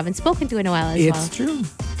people you haven't spoken to in a while as well? It's true.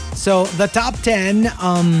 So the top 10,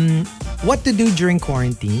 what to do during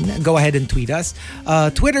quarantine. Go ahead and tweet us.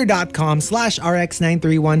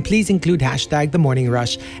 Twitter.com/RX931. Please include hashtag The Morning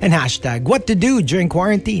Rush and hashtag what to do during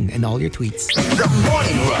quarantine in all your tweets. The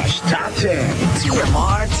Morning Rush Top 10.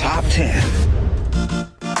 TMR Top 10.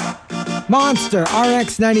 Monster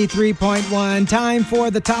RX 93.1. Time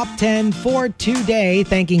for the top 10 for today.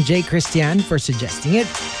 Thanking Jay Christian for suggesting it.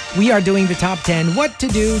 We are doing the top 10 what to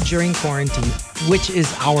do during quarantine, which is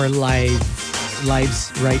our lives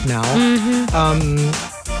right now.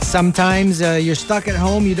 Sometimes you're stuck at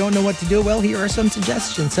home, you don't know what to do. Well, here are some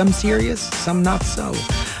suggestions. Some serious, some not so.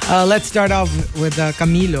 Let's start off with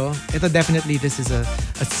Camilo. This is a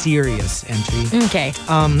serious entry. Okay.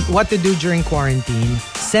 What to do during quarantine?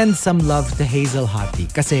 Send some love to Hazel Hati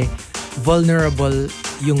kasi vulnerable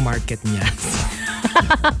yung market niya.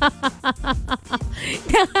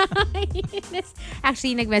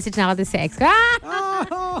 Actually, nag-message na ako to sa ex ko.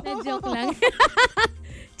 Na-joke lang.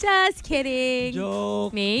 Just kidding.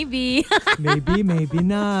 Joke. Maybe. Maybe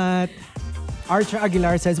not. Archer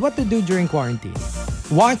Aguilar says, what to do during quarantine?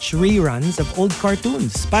 Watch reruns of old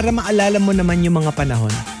cartoons para maalala mo naman yung mga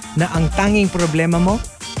panahon na ang tanging problema mo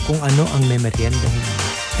kung ano ang memoryendahin mo.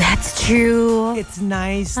 That's true. It's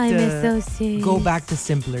nice I miss to those days. go back to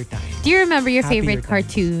simpler times. Do you remember your Happier favorite times.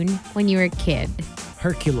 cartoon when you were a kid?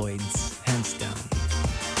 Herculoids, hands down.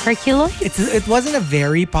 Herculoid? It wasn't a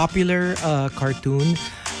very popular cartoon,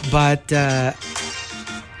 but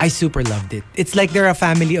I super loved it. It's like they're a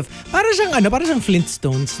family of parang siyang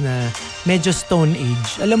Flintstones na medyo Stone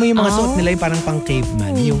Age. Alam mo yung mga suot nila yung parang pang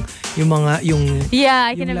caveman, yung Yeah,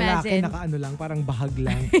 I can yung lalaki imagine. naka lang, parang bahag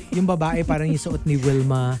lang. Yung babae parang yung suot ni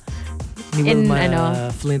Wilma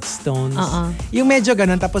Flintstones. Yung medyo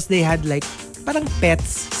ganun, tapos they had like parang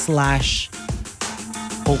pets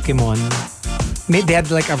 / Pokemon. They had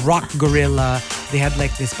like a rock gorilla. They had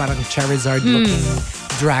like this parang Charizard looking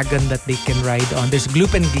dragon that they can ride on. There's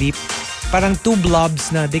Gloop and Gleep. Parang two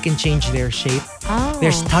blobs na they can change their shape. Oh.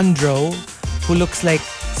 There's Tundro, who looks like,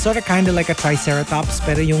 sort of kind of like a triceratops,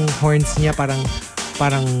 pero yung horns niya parang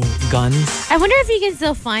guns. I wonder if you can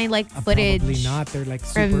still find like footage. Probably not. They're like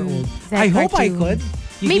super from old. that I hope I cartoon. could.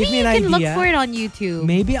 Maybe give me you an can look idea. for it on YouTube.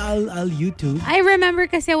 Maybe I'll YouTube. I remember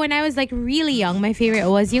kasi when I was like really young, my favorite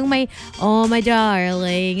was yung my oh my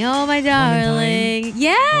darling. Yeah, oh my darling.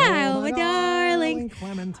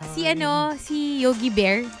 Clementine. Si Yogi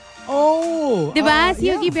Bear. Oh! Diba? Si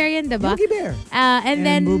yeah. Yogi Bear yan, diba? Yogi Bear. And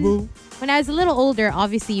then, Boo Boo. when I was a little older,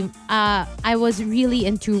 obviously, I was really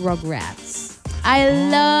into Rugrats. I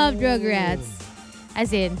loved Rugrats.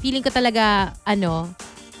 As in, feeling ko talaga,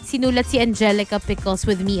 sinulat si Angelica Pickles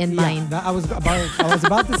with me in mind. I was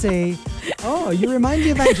about to say, oh, you remind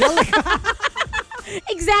me of Angelica.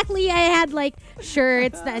 Exactly. I had like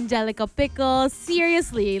shirts na Angelica Pickles.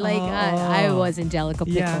 Seriously. Like, I was Angelica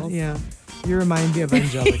Pickles. Yeah. You remind me of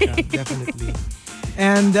Angelica, definitely.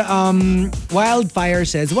 And Wildfire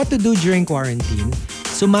says, what to do during quarantine?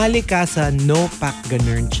 Sumali ka sa No Pack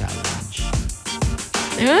Ganern Challenge.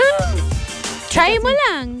 Try mo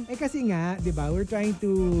lang. Kasi nga, di ba, we're trying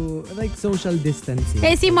to like social distancing.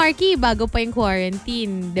 Eh, si Marky, bago pa yung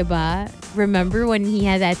quarantine, di ba? Remember when he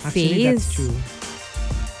had that Actually, phase? that's true.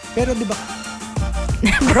 Pero di ba,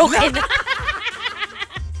 Broken.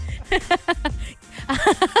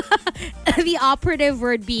 The operative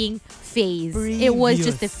word being phase. It was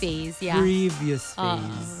just a phase, yeah. Previous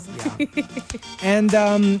phase. Yeah. And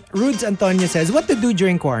Rudes Antonio says, what to do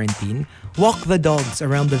during quarantine? Walk the dogs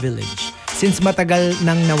around the village. Since matagal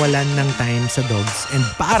nang nawalan ng time sa dogs and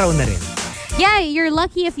paaraw na rin. Yeah, you're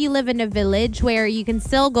lucky if you live in a village where you can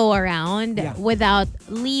still go around without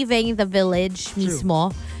leaving the village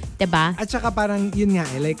mismo. Diba? At saka parang yun nga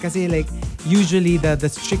kasi usually the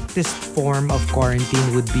strictest form of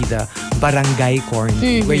quarantine would be the barangay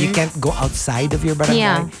quarantine where you can't go outside of your barangay.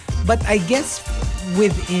 Yeah. But I guess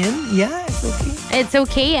within, it's okay. It's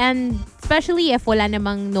okay, and especially if wala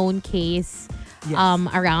namang known case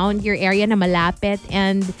around your area na malapit,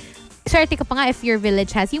 and swerte ka pa nga if your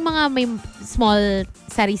village has yung mga may small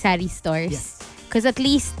sari-sari stores. Because at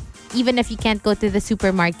least even if you can't go to the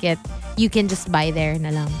supermarket, you can just buy there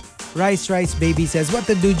na lang. Rice Baby says, what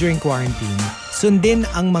to do during quarantine? Sundin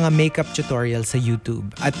ang mga makeup tutorial sa YouTube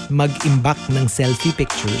at mag-imbak ng selfie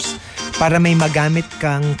pictures para may magamit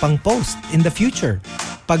kang pang-post in the future.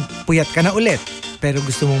 Pag puyat ka na ulit, pero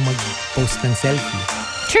gusto mong mag-post ng selfie.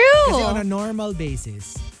 True! Kasi on a normal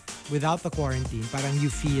basis, without the quarantine, parang you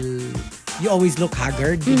always look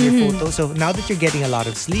haggard in your photo. So now that you're getting a lot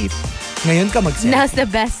of sleep, ngayon ka mag-selfie. Now's the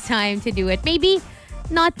best time to do it. Maybe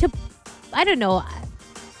not to, I don't know,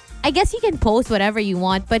 I guess you can post whatever you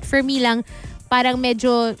want, but for me lang, parang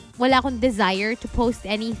medyo wala akong desire to post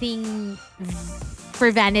anything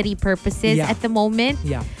for vanity purposes at the moment.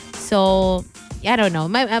 Yeah. So, I don't know.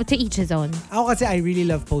 To each his own. Ako kasi I really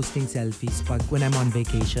love posting selfies when I'm on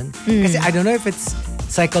vacation. Kasi I don't know if it's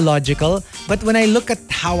psychological, but when I look at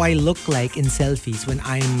how I look like in selfies when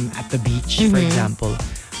I'm at the beach, for example,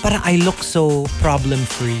 parang I look so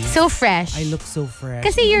problem-free. So fresh. I look so fresh.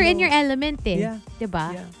 Kasi you're in your element eh. Yeah.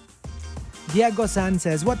 Diba? Yeah. Diego San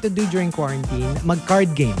says, what to do during quarantine?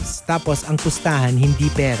 Mag-card games. Tapos ang pustahan,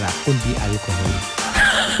 hindi pera, kundi alcohol.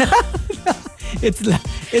 It's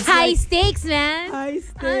high stakes, man. High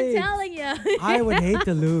stakes. I'm telling you. I would hate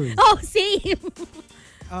to lose. Oh, same.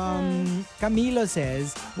 Camilo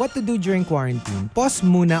says, what to do during quarantine? Pause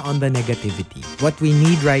muna on the negativity. What we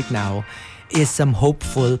need right now is some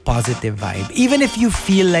hopeful, positive vibe. Even if you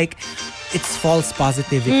feel like it's false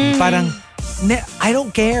positivity, parang, I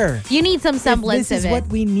don't care. You need some semblance of it. This is what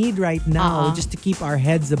we need right now, just to keep our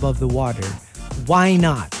heads above the water. Why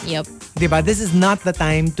not? Yep. Diba? This is not the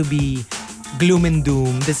time to be gloom and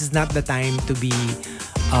doom. This is not the time to be,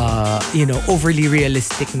 overly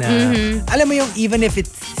realistic na. Alam mo yung, even if it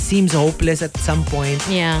seems hopeless at some point,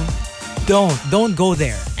 don't go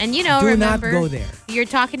there. And do remember, not go there. You're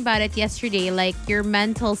talking about it yesterday, like your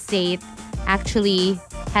mental state actually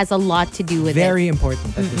has a lot to do with Very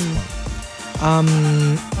important at this point.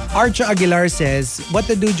 Archer Aguilar says, what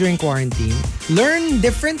to do during quarantine? Learn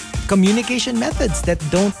different communication methods that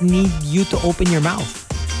don't need you to open your mouth.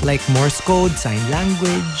 Like Morse code, sign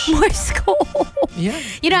language. Morse code. Yeah.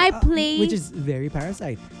 I play... which is very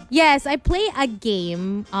Parasite. Yes, I play a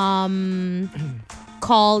game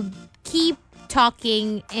called Keep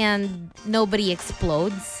Talking and Nobody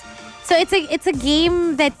Explodes. So it's a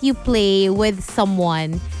game that you play with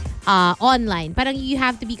someone online. Parang you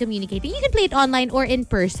have to be communicating. You can play it online or in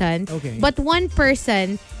person. Okay. But one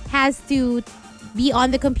person has to be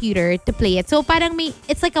on the computer to play it. So parang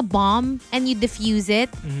it's like a bomb and you defuse it.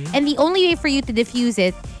 And the only way for you to defuse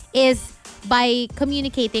it is by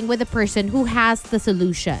communicating with the person who has the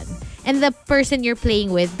solution. And the person you're playing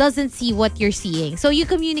with doesn't see what you're seeing. So you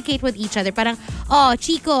communicate with each other. Parang, oh,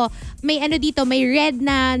 Chico, may ano dito, may red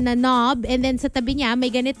na knob, and then sa tabi niya, may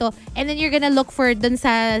ganito. And then you're gonna look for dun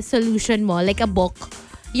sa solution mo, like a book.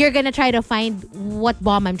 You're gonna try to find what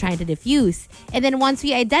bomb I'm trying to defuse. And then once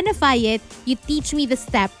we identify it, you teach me the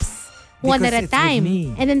steps one Because at a it's time. with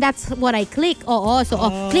me. And then that's what I click. Oo. So,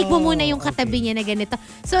 click mo muna yung katabi niya na ganito.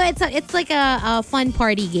 So, it's like a fun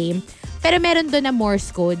party game. Pero meron doon na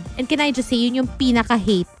Morse code. And can I just say, yun yung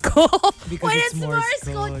pinaka-hate ko. Because when it's it's Morse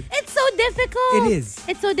code. code. It's so difficult. It is.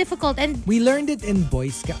 It's so difficult. And We learned it in Boy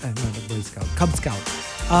Scout. Not Boy Scout. Cub Scout.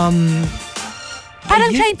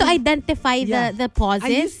 parang used trying to to- identify Yeah. the pauses. I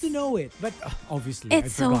used to know it, but obviously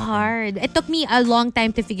It's I've so forgotten. hard. It took me a long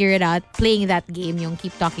time to figure it out. Playing that game, yung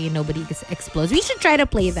keep talking and nobody explodes. We should try to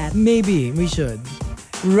play that. Maybe we should.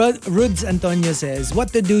 Ruds Antonio says,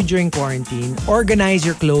 what to do during quarantine? Organize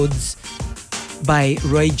your clothes by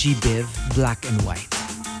Roy G. Biv, black and white.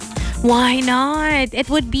 Why not? It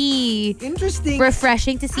would be Interesting.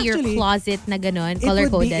 refreshing to see Actually, your closet na ganon, It would be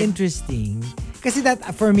color-coded. interesting. Kasi that,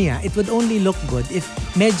 for me, it would only look good if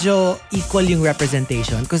medyo equal yung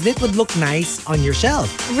representation because it would look nice on your shelf.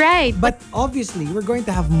 Right. But obviously, we're going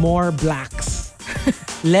to have more blacks,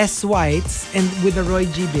 less whites, and with the Roy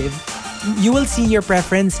G. Biv, you will see your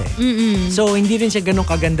preference eh. So, hindi rin siya ganun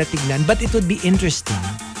kaganda tignan. But it would be interesting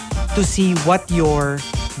to see what you're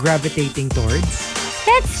gravitating towards.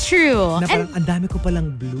 That's true. Na And parang, ang dami ko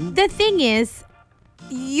palang blue. the thing is,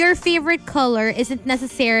 your favorite color isn't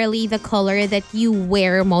necessarily the color that you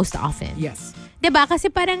wear most often. Yes. Diba? Kasi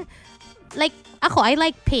parang, like, ako, I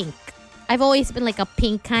like pink. I've always been like a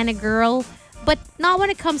pink kind of girl. But not when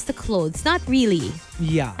it comes to clothes. Not really.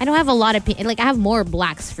 Yeah. I don't have a lot of pink. Like, I have more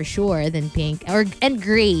blacks for sure than pink. And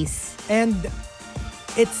grays. And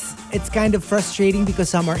it's kind of frustrating because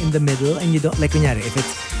some are in the middle and you don't, like kunyari,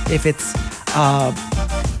 if it's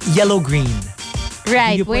yellow green.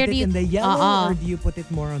 Right. Do you Where put do it you... in the yellow or do you put it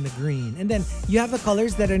more on the green? And then you have the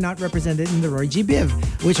colors that are not represented in the Roy G. Biv,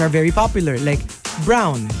 which are very popular, like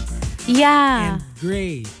brown Yeah. and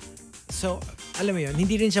gray. So, alam mo yun,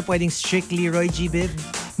 hindi rin siya pwedeng strictly Roy G. Biv.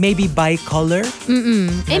 Maybe bi-color.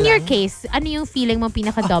 In your case, ano yung feeling mo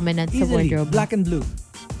pinaka-dominant sa Easily, wardrobe? black and blue.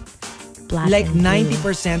 Black Like and blue.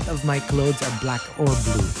 90% of my clothes are black or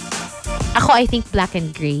blue. Ako, I think black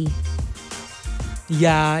and gray.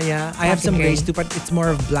 Yeah. I have and some gray. grays too, but it's more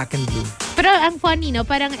of black and blue. Pero ang funny, no?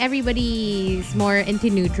 Parang everybody's more into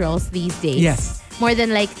neutrals these days. Yes. More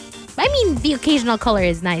than like, I mean, the occasional color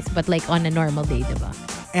is nice, but like on a normal day, diba?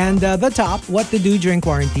 And the top, what to do during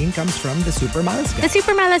quarantine, comes from the Super Malas guy. The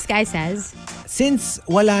Super Malas guy says, Since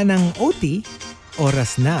wala ng OT,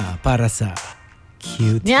 oras na para sa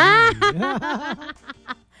cute. yeah.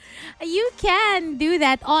 You can do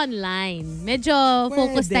that online. Medyo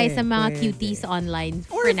focus tayo sa mga pwede. cuties online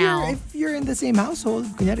Or for if now. if you're in the same household,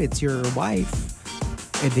 kunyari it's your wife,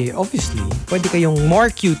 edi obviously, pwede kayong more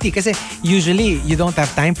cutie. Kasi usually, you don't have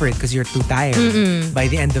time for it because you're too tired. By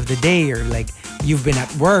the end of the day, or like, you've been at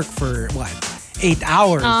work for, 8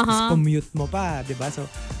 hours. Tapos commute mo pa, di ba? So,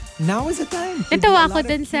 now is the time. to do a Natawa lot ko of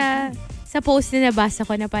dun sa post na nabasa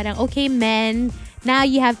ko na parang, okay, men, now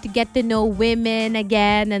you have to get to know women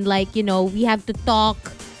again and like, you know, we have to talk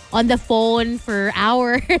on the phone for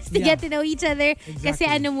hours to Yeah. get to know each other. Kasi Exactly.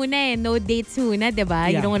 ano muna no dates muna, diba?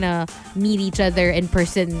 You Yeah. don't wanna meet each other in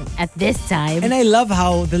person at this time. And I love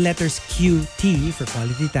how the letters QT for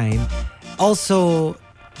quality time also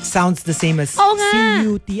sounds the same as Oo nga.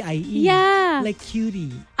 CUTIE. Yeah. Like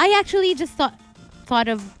cutie. I actually just thought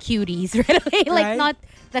of cuties right away. Like Right? not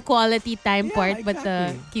the quality time Yeah, part, but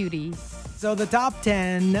the exactly. cuties. So the top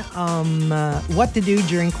 10, what to do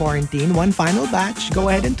during quarantine. One final batch. Go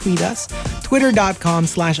ahead and tweet us.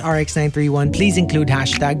 Twitter.com/RX931. Please include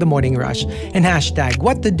hashtag The Morning Rush and hashtag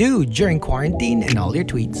what to do during quarantine in all your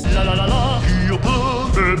tweets.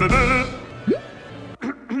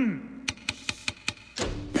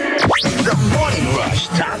 The Morning Rush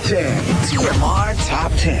Top 10. TMR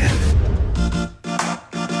Top 10.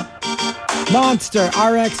 Monster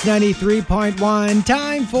RX 93.1.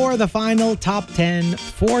 Time for the final top 10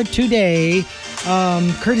 for today.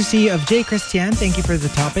 Courtesy of Jay Christian. Thank you for the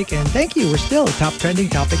topic. And thank you. We're still top trending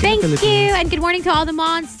topic in Thank the you, Philippines. and good morning to all the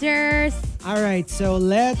monsters. All right, so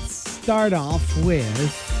let's start off with,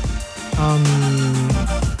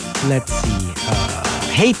 let's see,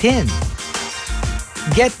 Hey Tin.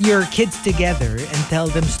 Get your kids together and tell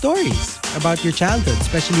them stories. about your childhood,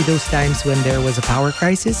 especially those times when there was a power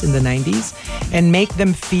crisis in the 90s, and make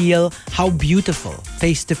them feel how beautiful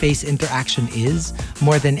face-to-face interaction is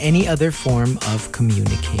more than any other form of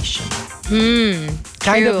communication.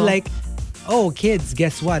 Kind of True. like, oh, kids,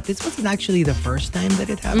 guess what? This wasn't actually the first time that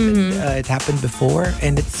it happened. It happened before,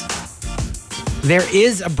 and there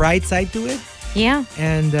is a bright side to it, Yeah.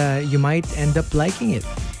 and you might end up liking it.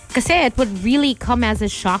 Kasi it would really come as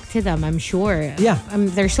a shock to them, I'm sure. Yeah.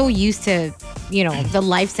 They're so used to, the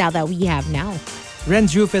lifestyle that we have now.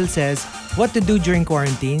 Renz Rufel says, what to do during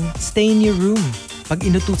quarantine? Stay in your room. Pag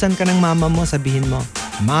inutusan ka ng mama mo, sabihin mo,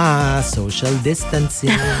 Ma, social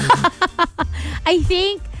distancing. I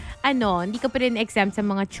think, hindi ka pa rin exempt sa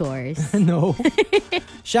mga chores. No.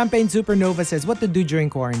 Champagne Supernova says, what to do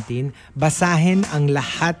during quarantine? Basahin ang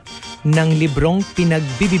lahat ng librong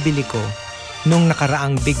pinagbibili ko nung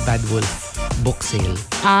nakaraang Big Bad Wolf book sale.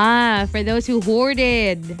 For those who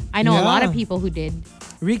hoarded. I know a lot of Yeah. people who did.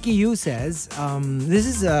 Ricky Yu says, this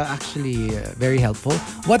is actually very helpful.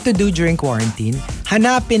 What to do during quarantine?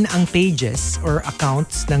 Hanapin ang pages or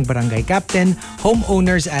accounts ng barangay captain,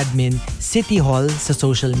 homeowners admin, city hall sa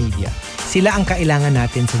social media. Sila ang kailangan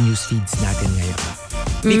natin sa news feeds natin ngayon.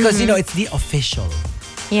 Because, it's the official.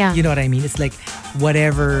 Yeah. You know what I mean? It's like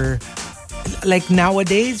whatever. Like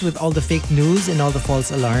nowadays with all the fake news and all the false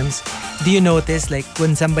alarms, do you notice like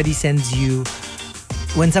when somebody sends you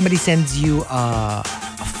a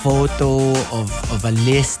photo of a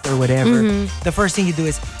list or whatever, the first thing you do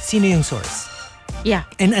is sino yung source? Yeah.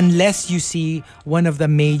 And unless you see one of the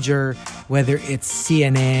major, whether it's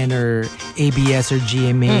CNN or ABS or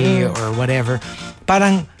GMA or whatever,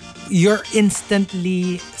 parang you're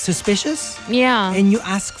instantly suspicious. Yeah. And you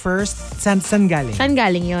ask first, san galing? Saan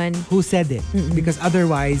galing yun? Who said it? Because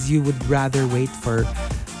otherwise, you would rather wait for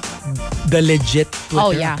the legit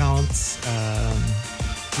Twitter yeah. accounts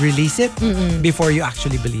release it before you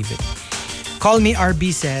actually believe it. Call Me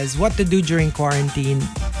RB says, what to do during quarantine?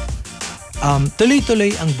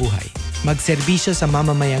 Tuloy-tuloy ang buhay. Magserbisyo sa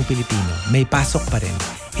mamamayang Pilipino. May pasok pa rin.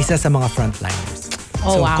 Isa sa mga frontliners.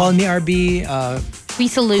 Oh, so wow. Call Me RB. We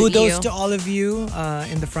salute Kudos you. to all of you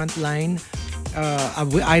in the front line.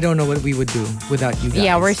 I don't know what we would do without you guys.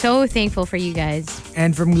 Yeah, we're so thankful for you guys.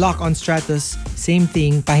 And from Lock on Stratus, same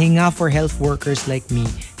thing, pahinga for health workers like me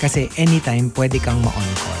kasi anytime pwede kang ma-on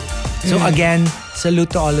call. So again, salute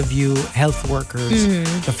to all of you health workers,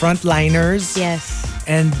 the frontliners. Yes.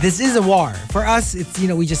 And this is a war. For us, it's,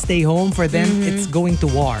 we just stay home. For them, it's going to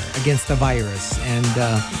war against the virus. And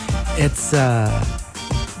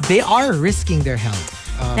they are risking their health.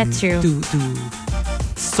 That's true. To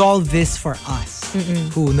solve this for us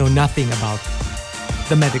who know nothing about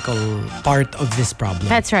the medical part of this problem.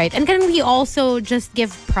 That's right. And can we also just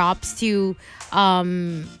give props to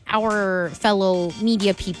our fellow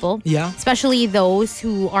media people? Yeah. Especially those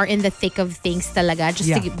who are in the thick of things talaga,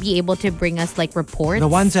 just to be able to bring us like reports. The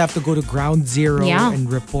ones who have to go to ground zero Yeah.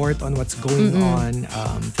 and report on what's going on.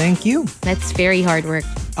 Thank you. That's very hard work.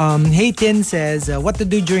 Hey Tin says, what to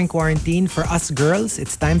do during quarantine? For us girls,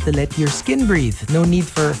 it's time to let your skin breathe. No need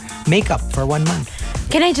for makeup for 1 month.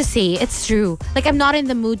 Can I just say, it's true. Like, I'm not in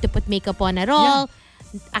the mood to put makeup on at all.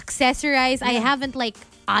 Accessorize. I haven't like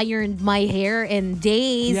ironed my hair in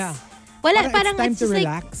days. Yeah. Wala, Parang it's time it's to just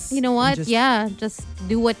relax like, you know what? and Just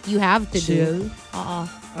do what you have to chill. do.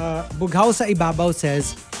 Bughaw sa Ibabaw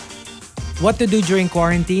says, what to do during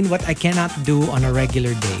quarantine? What I cannot do on a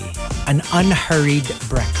regular day. An unhurried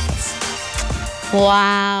breakfast.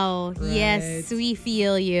 Wow. Right. Yes, we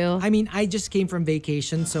feel you. I mean, I just came from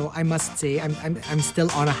vacation, so I must say I'm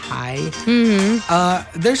still on a high.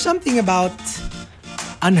 There's something about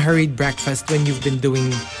unhurried breakfast when you've been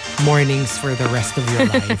doing mornings for the rest of your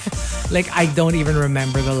life. Like, I don't even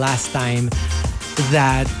remember the last time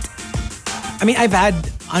that... I mean, I've had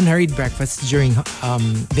unhurried breakfasts during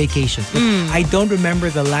vacations. But I don't remember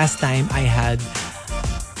the last time I had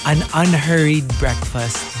an unhurried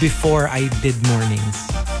breakfast before I did mornings.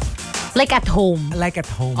 Like at home. Like at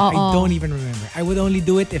home. I don't even remember. I would only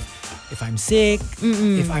do it if I'm sick,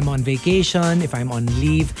 if I'm on vacation, if I'm on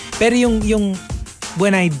leave. Pero yung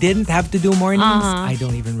when I didn't have to do mornings, I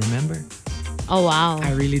don't even remember. Oh, wow.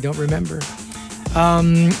 I really don't remember.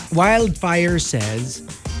 Wildfire says,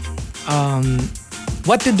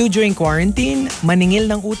 what to do during quarantine? Maningil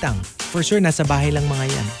ng utang. For sure, nasa bahay lang mga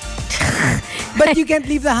yan. But you can't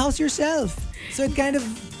leave the house yourself. So it kind of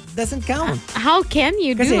doesn't count. How can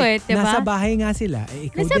you do Kasi it, diba? nasa bahay nga sila. Eh,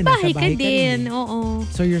 ikaw Nasa din, bahay ka rin din. eh. Oo.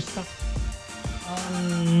 So you're stuck.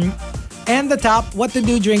 And the top, what to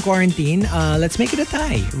do during quarantine? Let's make it a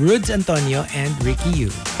tie. Rudes Antonio and Ricky Yu.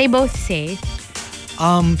 They both say.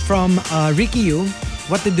 From Ricky Yu,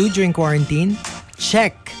 what to do during quarantine?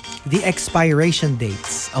 Check the expiration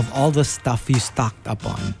dates of all the stuff you stocked up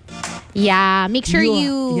on. Yeah, make sure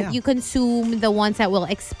Yeah. you consume the ones that will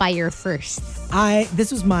expire first.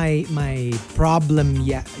 This was my problem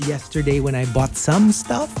yesterday when I bought some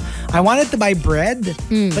stuff. I wanted to buy bread,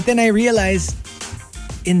 but then I realized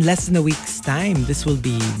in less than a week's time this will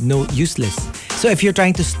be useless. So if you're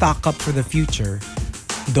trying to stock up for the future,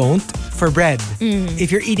 don't for bread.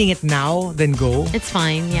 If you're eating it now, then go. It's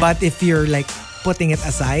fine. Yeah. But if you're like putting it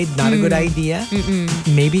aside, not a good idea.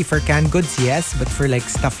 Maybe for canned goods, yes, but for like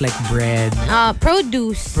stuff like bread,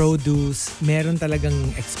 produce, meron talagang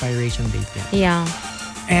expiration date yan. Yeah.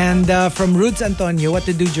 And from Rudes Antonio, what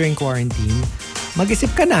to do during quarantine?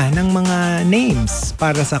 Mag-isip ka na ng mga names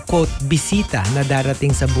para sa quote, bisita na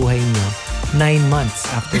darating sa buhay nyo 9 months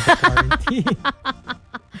after the quarantine.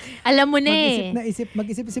 Alam mo na eh.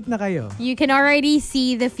 Mag-isip na kayo. You can already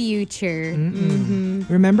see the future.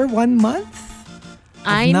 Remember 1 month?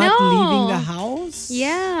 I not know. leaving the house?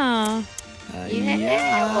 Yeah.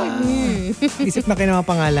 Isip na kayo ng mga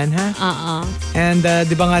pangalan, ha? And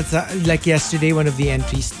di ba nga, like yesterday, one of the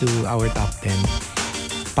entries to our top 10,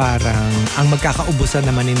 parang ang magkakaubusan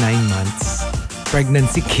naman in 9 months,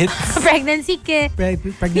 pregnancy kits. Pregnancy kit.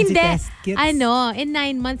 Pregnancy test kits. In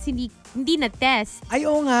 9 months, hindi na test. Ay,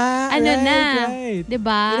 oo nga. Right.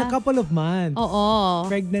 Diba? In a couple of months. Oo.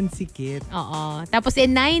 Pregnancy kit. Oo. Tapos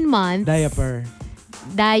in 9 months,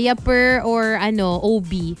 diaper or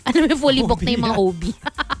OB. May fully booked na yung mga OB.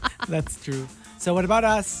 That's true. So what about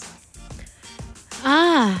us?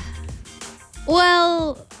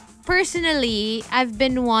 Well, personally, I've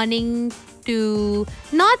been wanting to,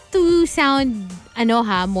 not to sound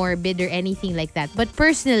morbid or anything like that, but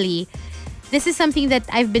personally, this is something that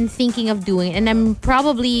I've been thinking of doing, and I'm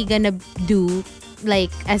probably gonna do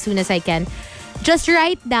like as soon as I can. Just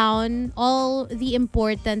write down all the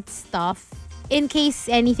important stuff in case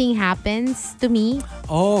anything happens to me.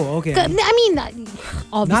 Oh, okay. I mean,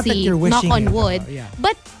 obviously, Not that you're wishing knock on it, wood. yeah.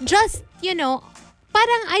 But just,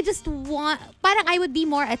 parang I would be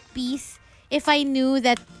more at peace if I knew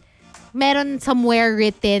that meron somewhere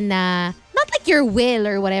written na, not like your will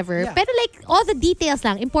or whatever, Yeah. pero like all the details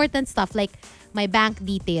lang, important stuff like my bank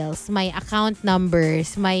details, my account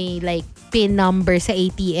numbers, my like PIN number sa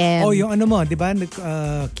ATM. Oh, yung di ba?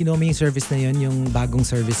 Kinuha mo yung service na yun, yung bagong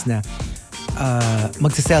service na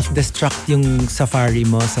magsa-self-destruct yung Safari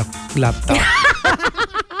mo sa laptop.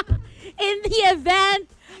 In the event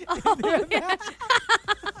of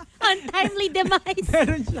untimely demise.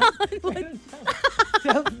 Meron siya.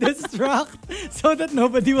 Self-destruct so that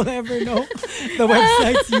nobody will ever know the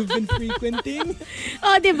websites you've been frequenting.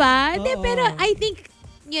 Oh, diba? Pero I think,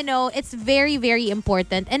 it's very, very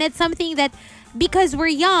important. And it's something that, because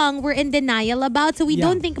we're young, we're in denial about, so we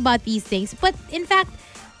don't think about these things. But in fact,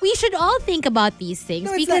 we should all think about these things.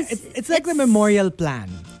 No, because it's like the memorial plan.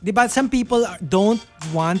 Diba? Some people don't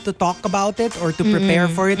want to talk about it or to prepare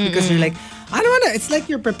for it because you're like, I don't want to. It's like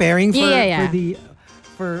you're preparing for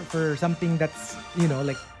something that's,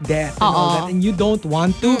 like death and all that, and you don't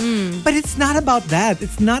want to. But it's not about that.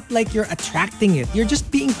 It's not like you're attracting it. You're just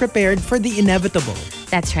being prepared for the inevitable.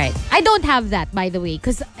 That's right. I don't have that, by the way,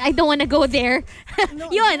 because I don't want to go there.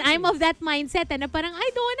 No, Yun, I'm of that mindset na parang I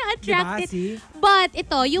don't want to attract Diba? it. See? But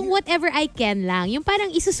ito, yung whatever I can lang, yung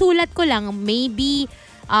parang isusulat ko lang, maybe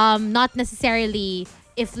not necessarily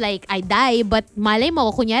if like I die, but malay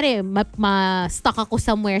mo, kunyari, ma-stuck ako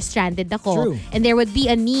somewhere, stranded ako. True. And there would be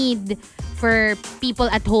a need for people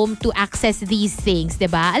at home to access these things,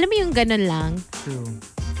 diba? Alam mo yung ganun lang. True.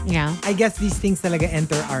 Yeah. I guess these things talaga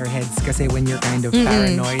enter our heads kasi when you're kind of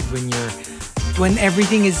paranoid, when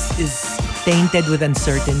everything is tainted with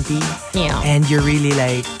uncertainty, Yeah. and you're really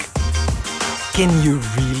like, can you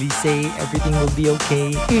really say everything will be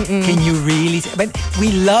okay? Can you really say? But we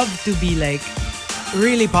love to be like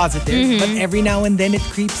really positive, but every now and then it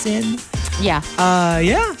creeps in. Yeah.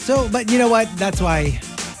 Yeah. So, but you know what? That's why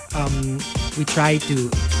we try to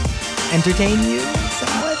entertain you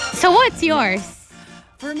somewhat. So what's yours?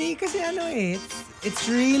 For me, kasi it's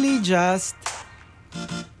really just,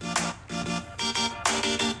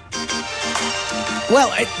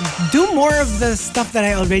 well, I do more of the stuff that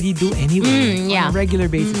I already do anyway on a regular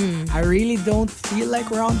basis. I really don't feel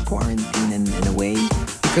like we're on quarantine in a way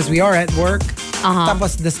because we are at work.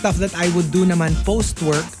 Tapos the stuff that I would do naman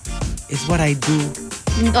post-work is what I do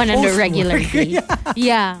On a post-work. regular day.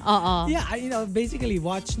 Yeah. Yeah, basically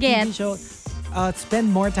watch TV Gets. shows,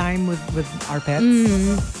 spend more time with our pets,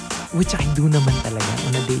 which I do naman talaga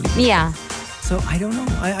on a daily basis. Yeah. So I don't know.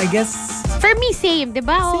 I guess For me, same,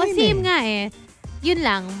 diba? Oo, Same same nga eh. yun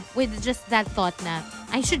lang, with just that thought na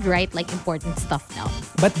I should write like important stuff down.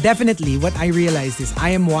 But definitely, what I realized is I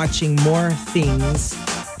am watching more things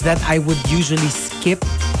that I would usually skip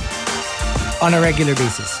on a regular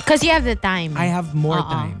basis. Because you have the time. I have more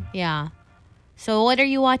time. Yeah. So what are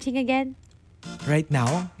you watching again? Right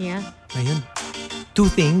now, Yeah. ayun, two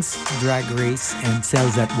things, Drag Race and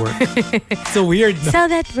Cells at Work. So weird, no? Sell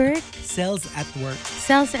that work. Cells at Work.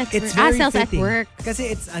 Cells at It's work. very Cells at fitting. work. Kasi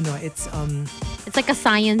it's It's like a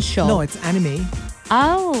science show. no, it's anime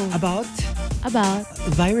Oh. about About.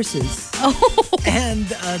 viruses. Oh. And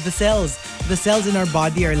the cells in our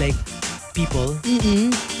body are like people.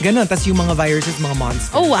 Ganon. Tas yung mga viruses, mga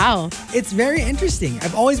monsters. Oh, wow. It's very interesting.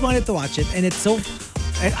 I've always wanted to watch it, and it's so.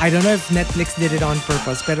 I don't know if Netflix did it on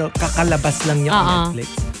purpose, pero kakalabas lang niya on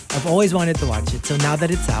Netflix. I've always wanted to watch it, so now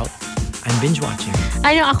that it's out, I'm binge watching.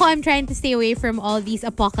 I know, I'm trying to stay away from all these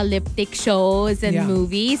apocalyptic shows and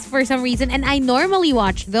movies for some reason, and I normally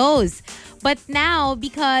watch those. But now,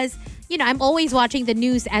 because, I'm always watching the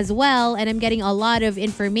news as well, and I'm getting a lot of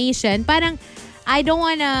information, parang, I don't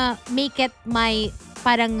want to make it my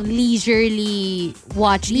parang leisurely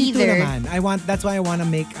watch Me either. too naman. That's why I want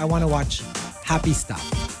to watch happy stuff.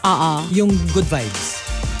 Yung good vibes.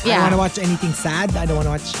 I Yeah. don't want to watch anything sad. I don't want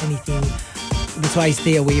to watch anything. That's why I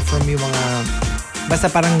stay away from yung mga basta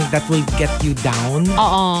parang that will get you down.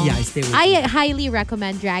 Yeah, I stay away. I highly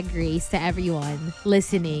recommend Drag Race to everyone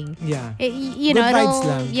listening. Yeah. You Good know,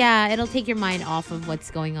 vibes lang. it'll take your mind off of what's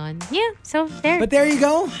going on. Yeah, so there. But there you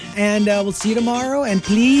go. And we'll see you tomorrow. And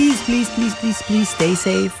please stay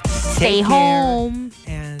safe. Stay Take care. home.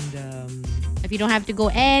 And If you don't have to go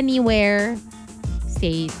anywhere,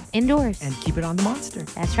 stay indoors. keep it on the monster.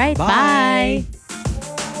 That's right. Bye. Bye.